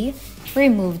 B.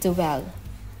 Remove the well.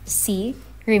 C.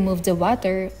 Remove the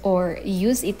water or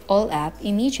use it all up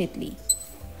immediately.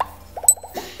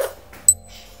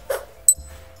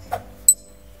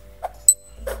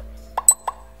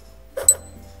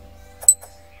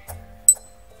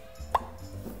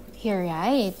 You're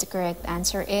right. The correct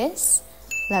answer is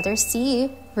letter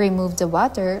C. Remove the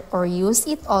water or use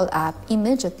it all up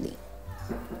immediately.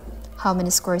 How many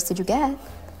scores did you get?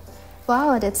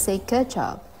 Wow, that's a good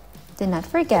job. Do not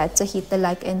forget to hit the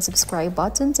like and subscribe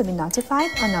button to be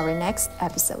notified on our next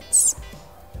episodes.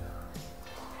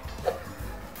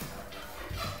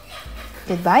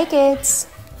 Goodbye, kids!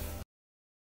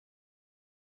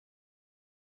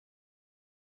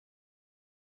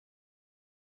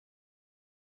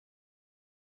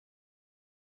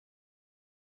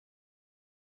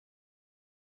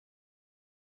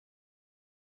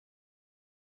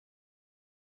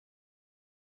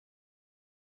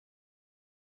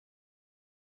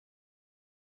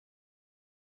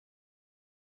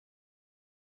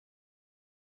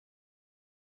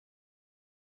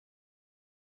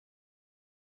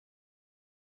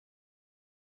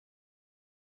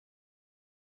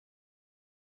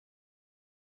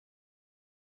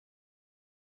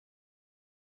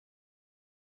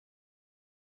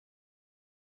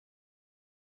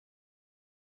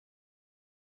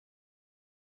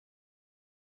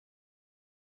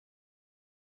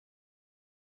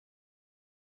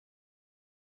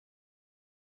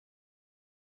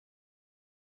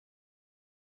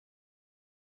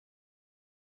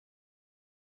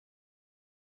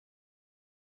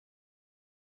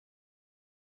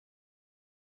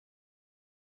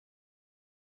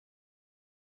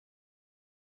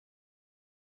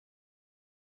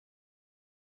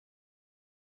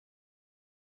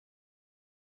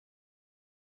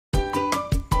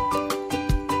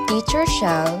 Teacher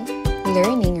Shell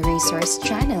Learning Resource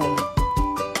Channel.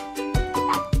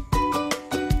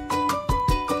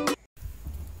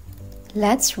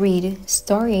 Let's read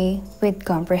story with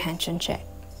comprehension check.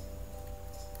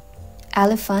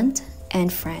 Elephant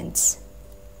and Friends.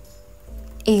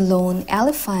 A lone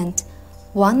elephant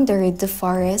wandered the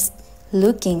forest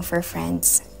looking for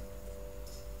friends.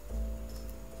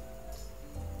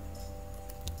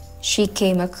 She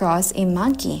came across a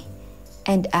monkey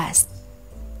and asked,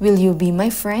 "Will you be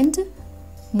my friend,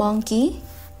 monkey?"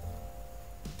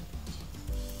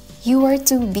 "You are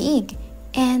too big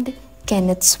and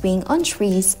cannot swing on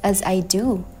trees as I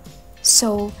do,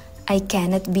 so I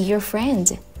cannot be your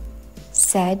friend,"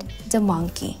 said the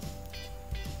monkey.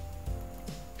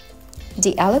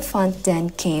 The elephant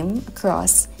then came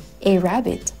across a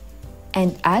rabbit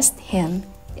and asked him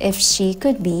if she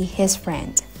could be his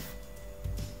friend.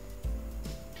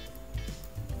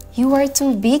 "You are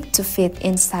too big to fit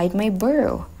inside my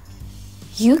burrow.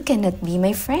 You cannot be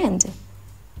my friend,"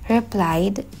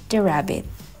 replied the rabbit.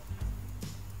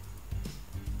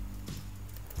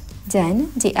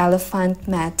 Then the elephant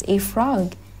met a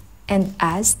frog and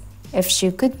asked if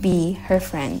she could be her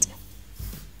friend.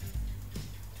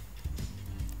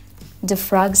 The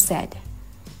frog said,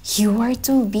 "You are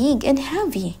too big and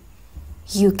heavy.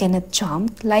 You cannot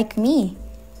jump like me.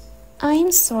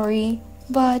 I'm sorry,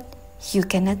 but you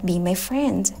cannot be my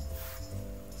friend."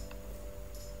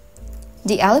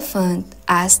 The elephant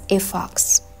asked a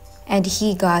fox, and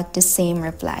he got the same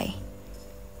reply,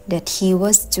 that he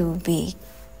was too big.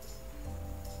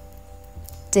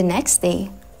 The next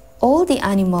day, all the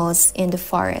animals in the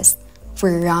forest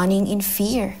were running in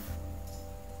fear.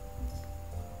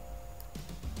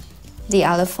 The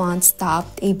elephant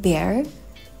stopped a bear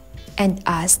and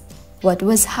asked what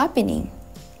was happening,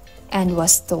 and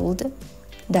was told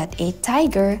that a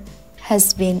tiger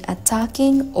has been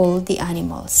attacking all the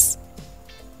animals.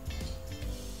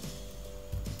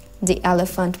 The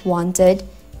elephant wanted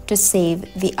to save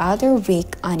the other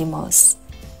weak animals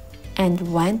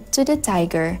and went to the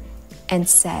tiger and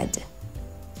said,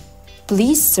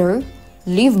 "Please, sir,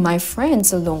 leave my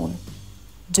friends alone.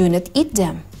 Do not eat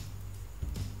them."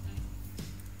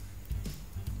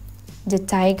 The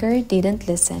tiger didn't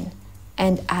listen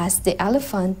and asked the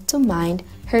elephant to mind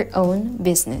her own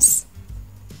business.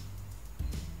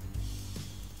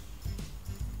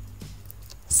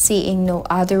 Seeing no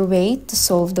other way to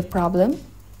solve the problem,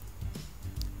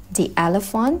 the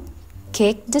elephant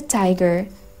kicked the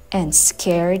tiger and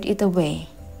scared it away.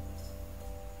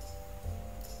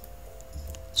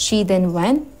 She then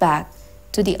went back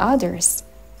to the others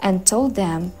and told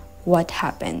them what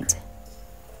happened.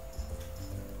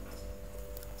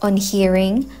 On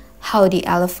hearing how the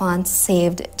elephant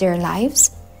saved their lives,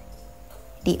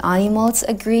 the animals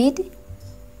agreed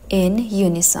in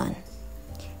unison,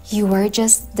 "You are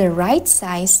just the right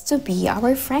size to be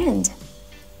our friend."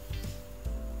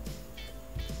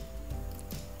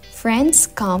 Friends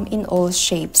come in all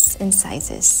shapes and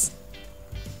sizes.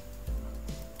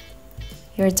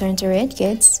 Your turn to read,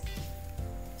 kids.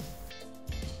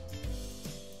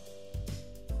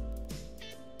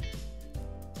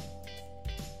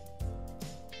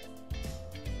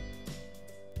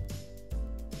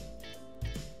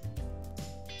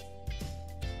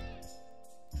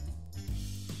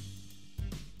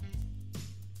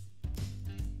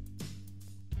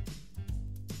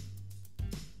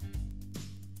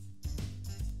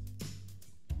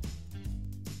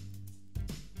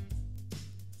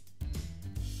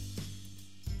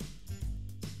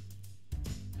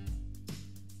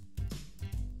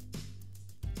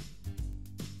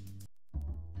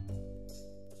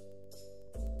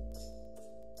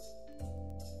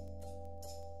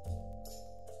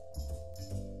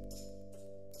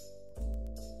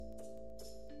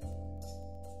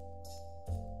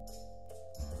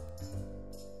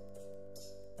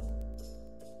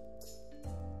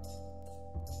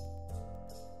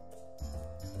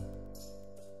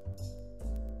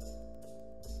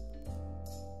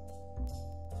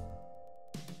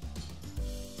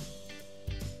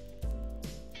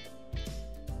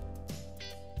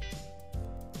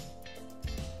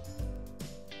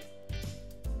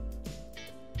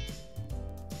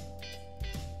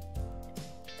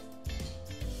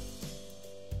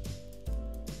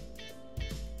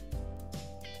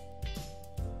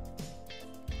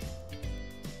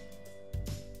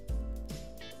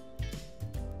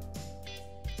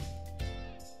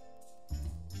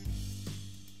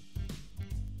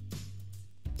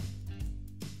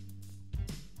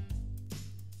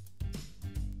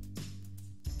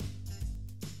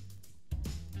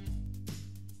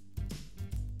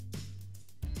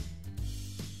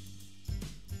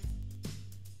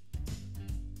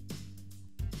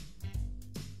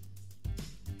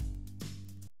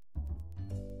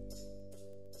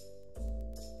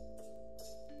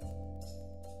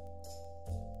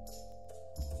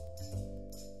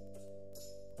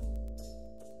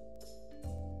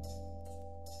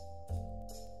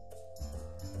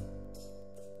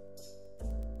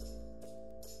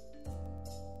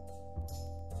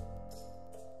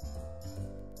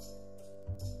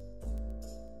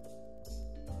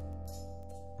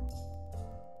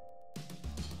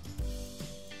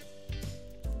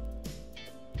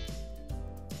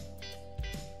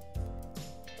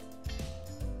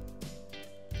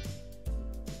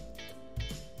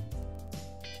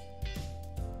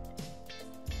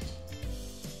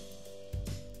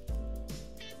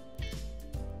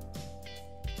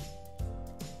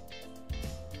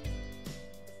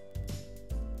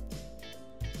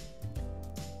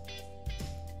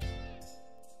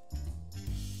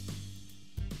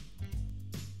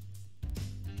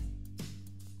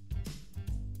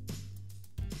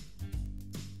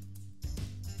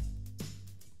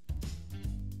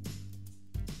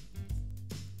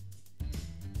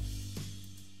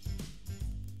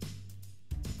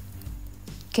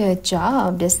 Good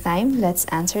job! This time, let's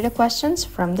answer the questions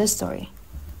from the story.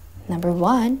 Number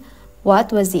 1.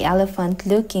 What was the elephant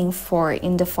looking for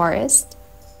in the forest?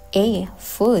 A.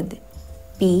 Food.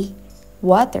 B.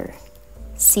 Water.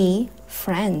 C.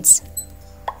 Friends.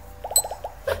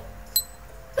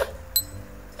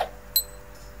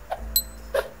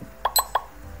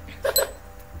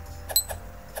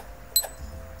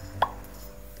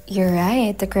 You're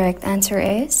right. The correct answer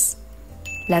is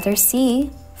letter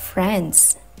C,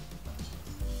 friends.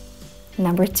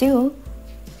 Number 2.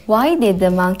 Why did the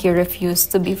monkey refuse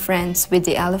to be friends with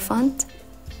the elephant?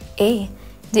 A.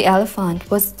 The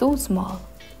elephant was too small.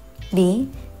 B.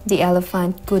 The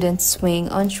elephant couldn't swing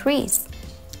on trees.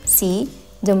 C.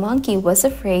 The monkey was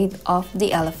afraid of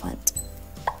the elephant.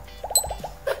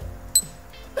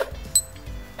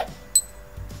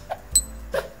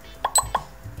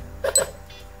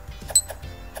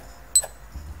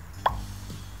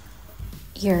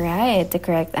 You're right. The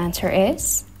correct answer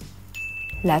is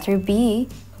letter B.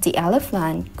 The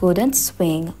elephant couldn't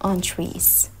swing on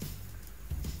trees.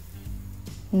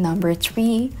 Number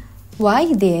 3.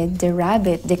 Why did the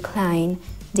rabbit decline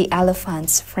the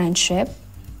elephant's friendship?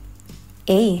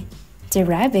 A. The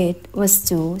rabbit was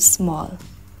too small.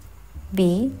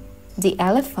 B. The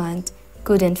elephant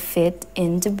couldn't fit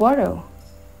in the burrow.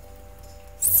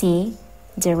 C.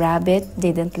 The rabbit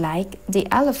didn't like the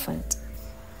elephant.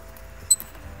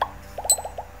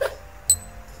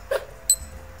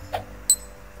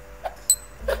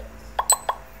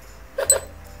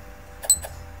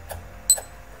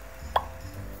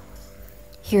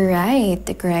 You're right.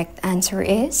 The correct answer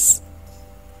is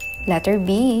letter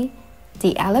B.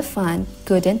 The elephant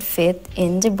couldn't fit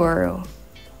in the burrow.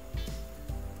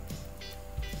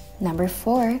 Number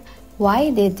 4.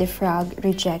 Why did the frog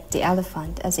reject the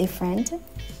elephant as a friend?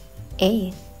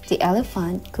 A. The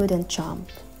elephant couldn't jump.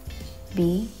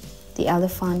 B. The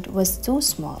elephant was too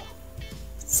small.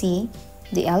 C.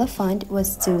 The elephant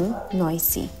was too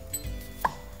noisy.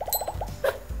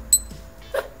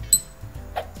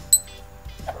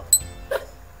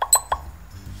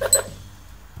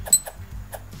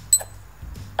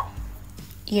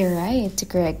 You're right. The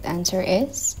correct answer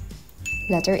is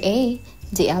letter A.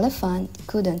 The elephant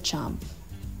couldn't jump.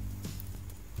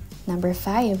 Number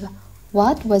 5.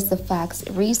 What was the fox's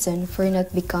reason for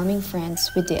not becoming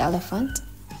friends with the elephant?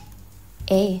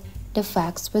 A. The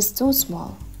fox was too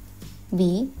small.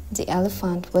 B. The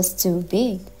elephant was too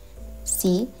big.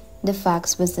 C. The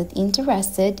fox was not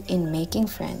interested in making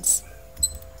friends.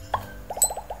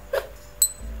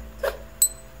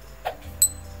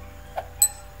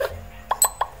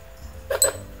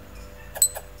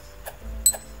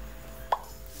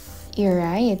 You're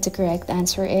right. The correct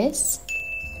answer is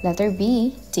letter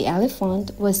B. The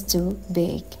elephant was too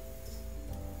big.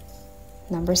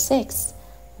 Number 6.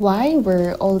 Why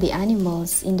were all the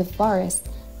animals in the forest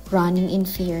running in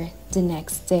fear the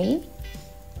next day?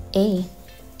 A.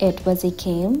 It was a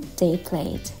game they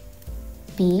played.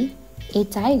 B. A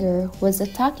tiger was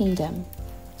attacking them.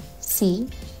 C.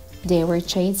 They were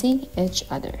chasing each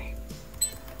other.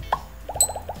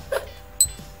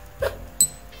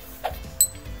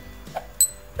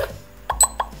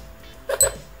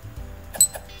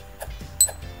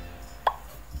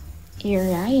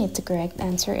 You're right. The correct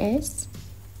answer is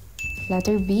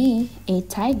letter B. A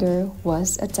tiger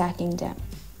was attacking them.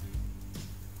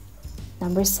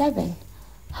 Number 7.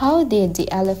 How did the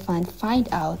elephant find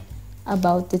out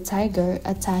about the tiger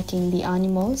attacking the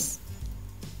animals?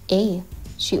 A.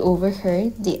 She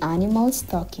overheard the animals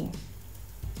talking.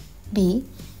 B.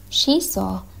 She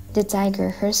saw the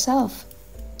tiger herself.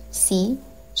 C.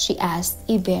 She asked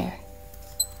a bear.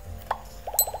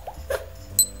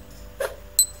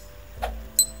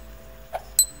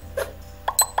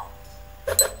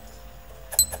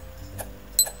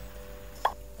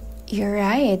 You're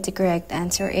right. The correct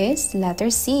answer is letter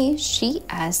C. She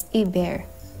asked a bear.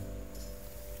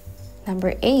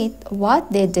 Number 8.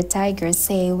 What did the tiger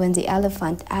say when the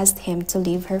elephant asked him to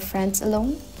leave her friends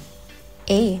alone?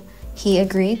 A. He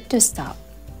agreed to stop.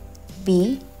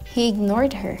 B. He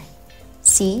ignored her.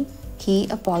 C. He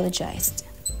apologized.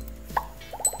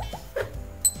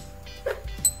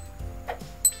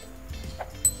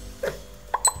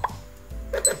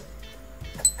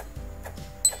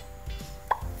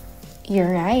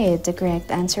 You're right. The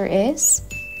correct answer is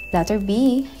letter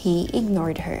B. He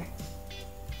ignored her.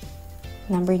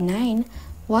 Number 9.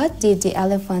 What did the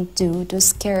elephant do to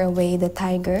scare away the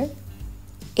tiger?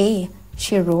 A.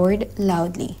 She roared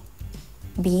loudly.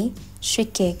 B. She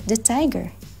kicked the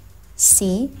tiger.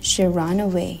 C. She ran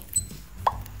away.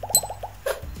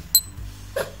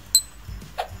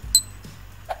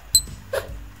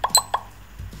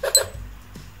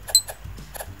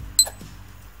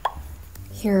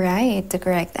 the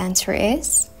correct answer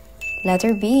is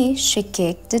letter B, she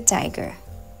kicked the tiger.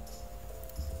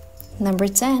 Number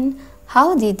 10.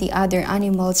 How did the other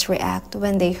animals react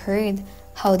when they heard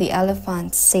how the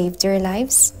elephants saved their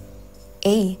lives?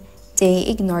 A. They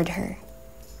ignored her.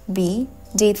 B.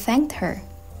 They thanked her.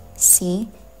 C.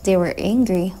 They were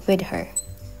angry with her.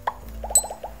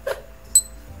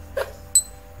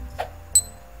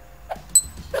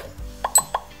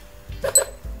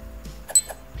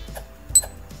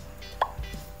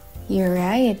 You're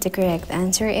right. The correct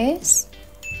answer is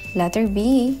letter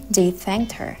B. They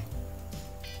thanked her.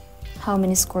 How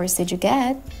many scores did you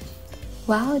get?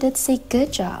 Wow, that's a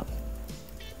good job.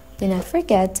 Do not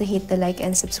forget to hit the like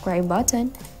and subscribe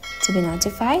button to be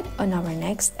notified on our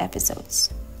next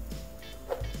episodes.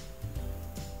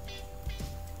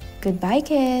 Goodbye,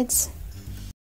 kids!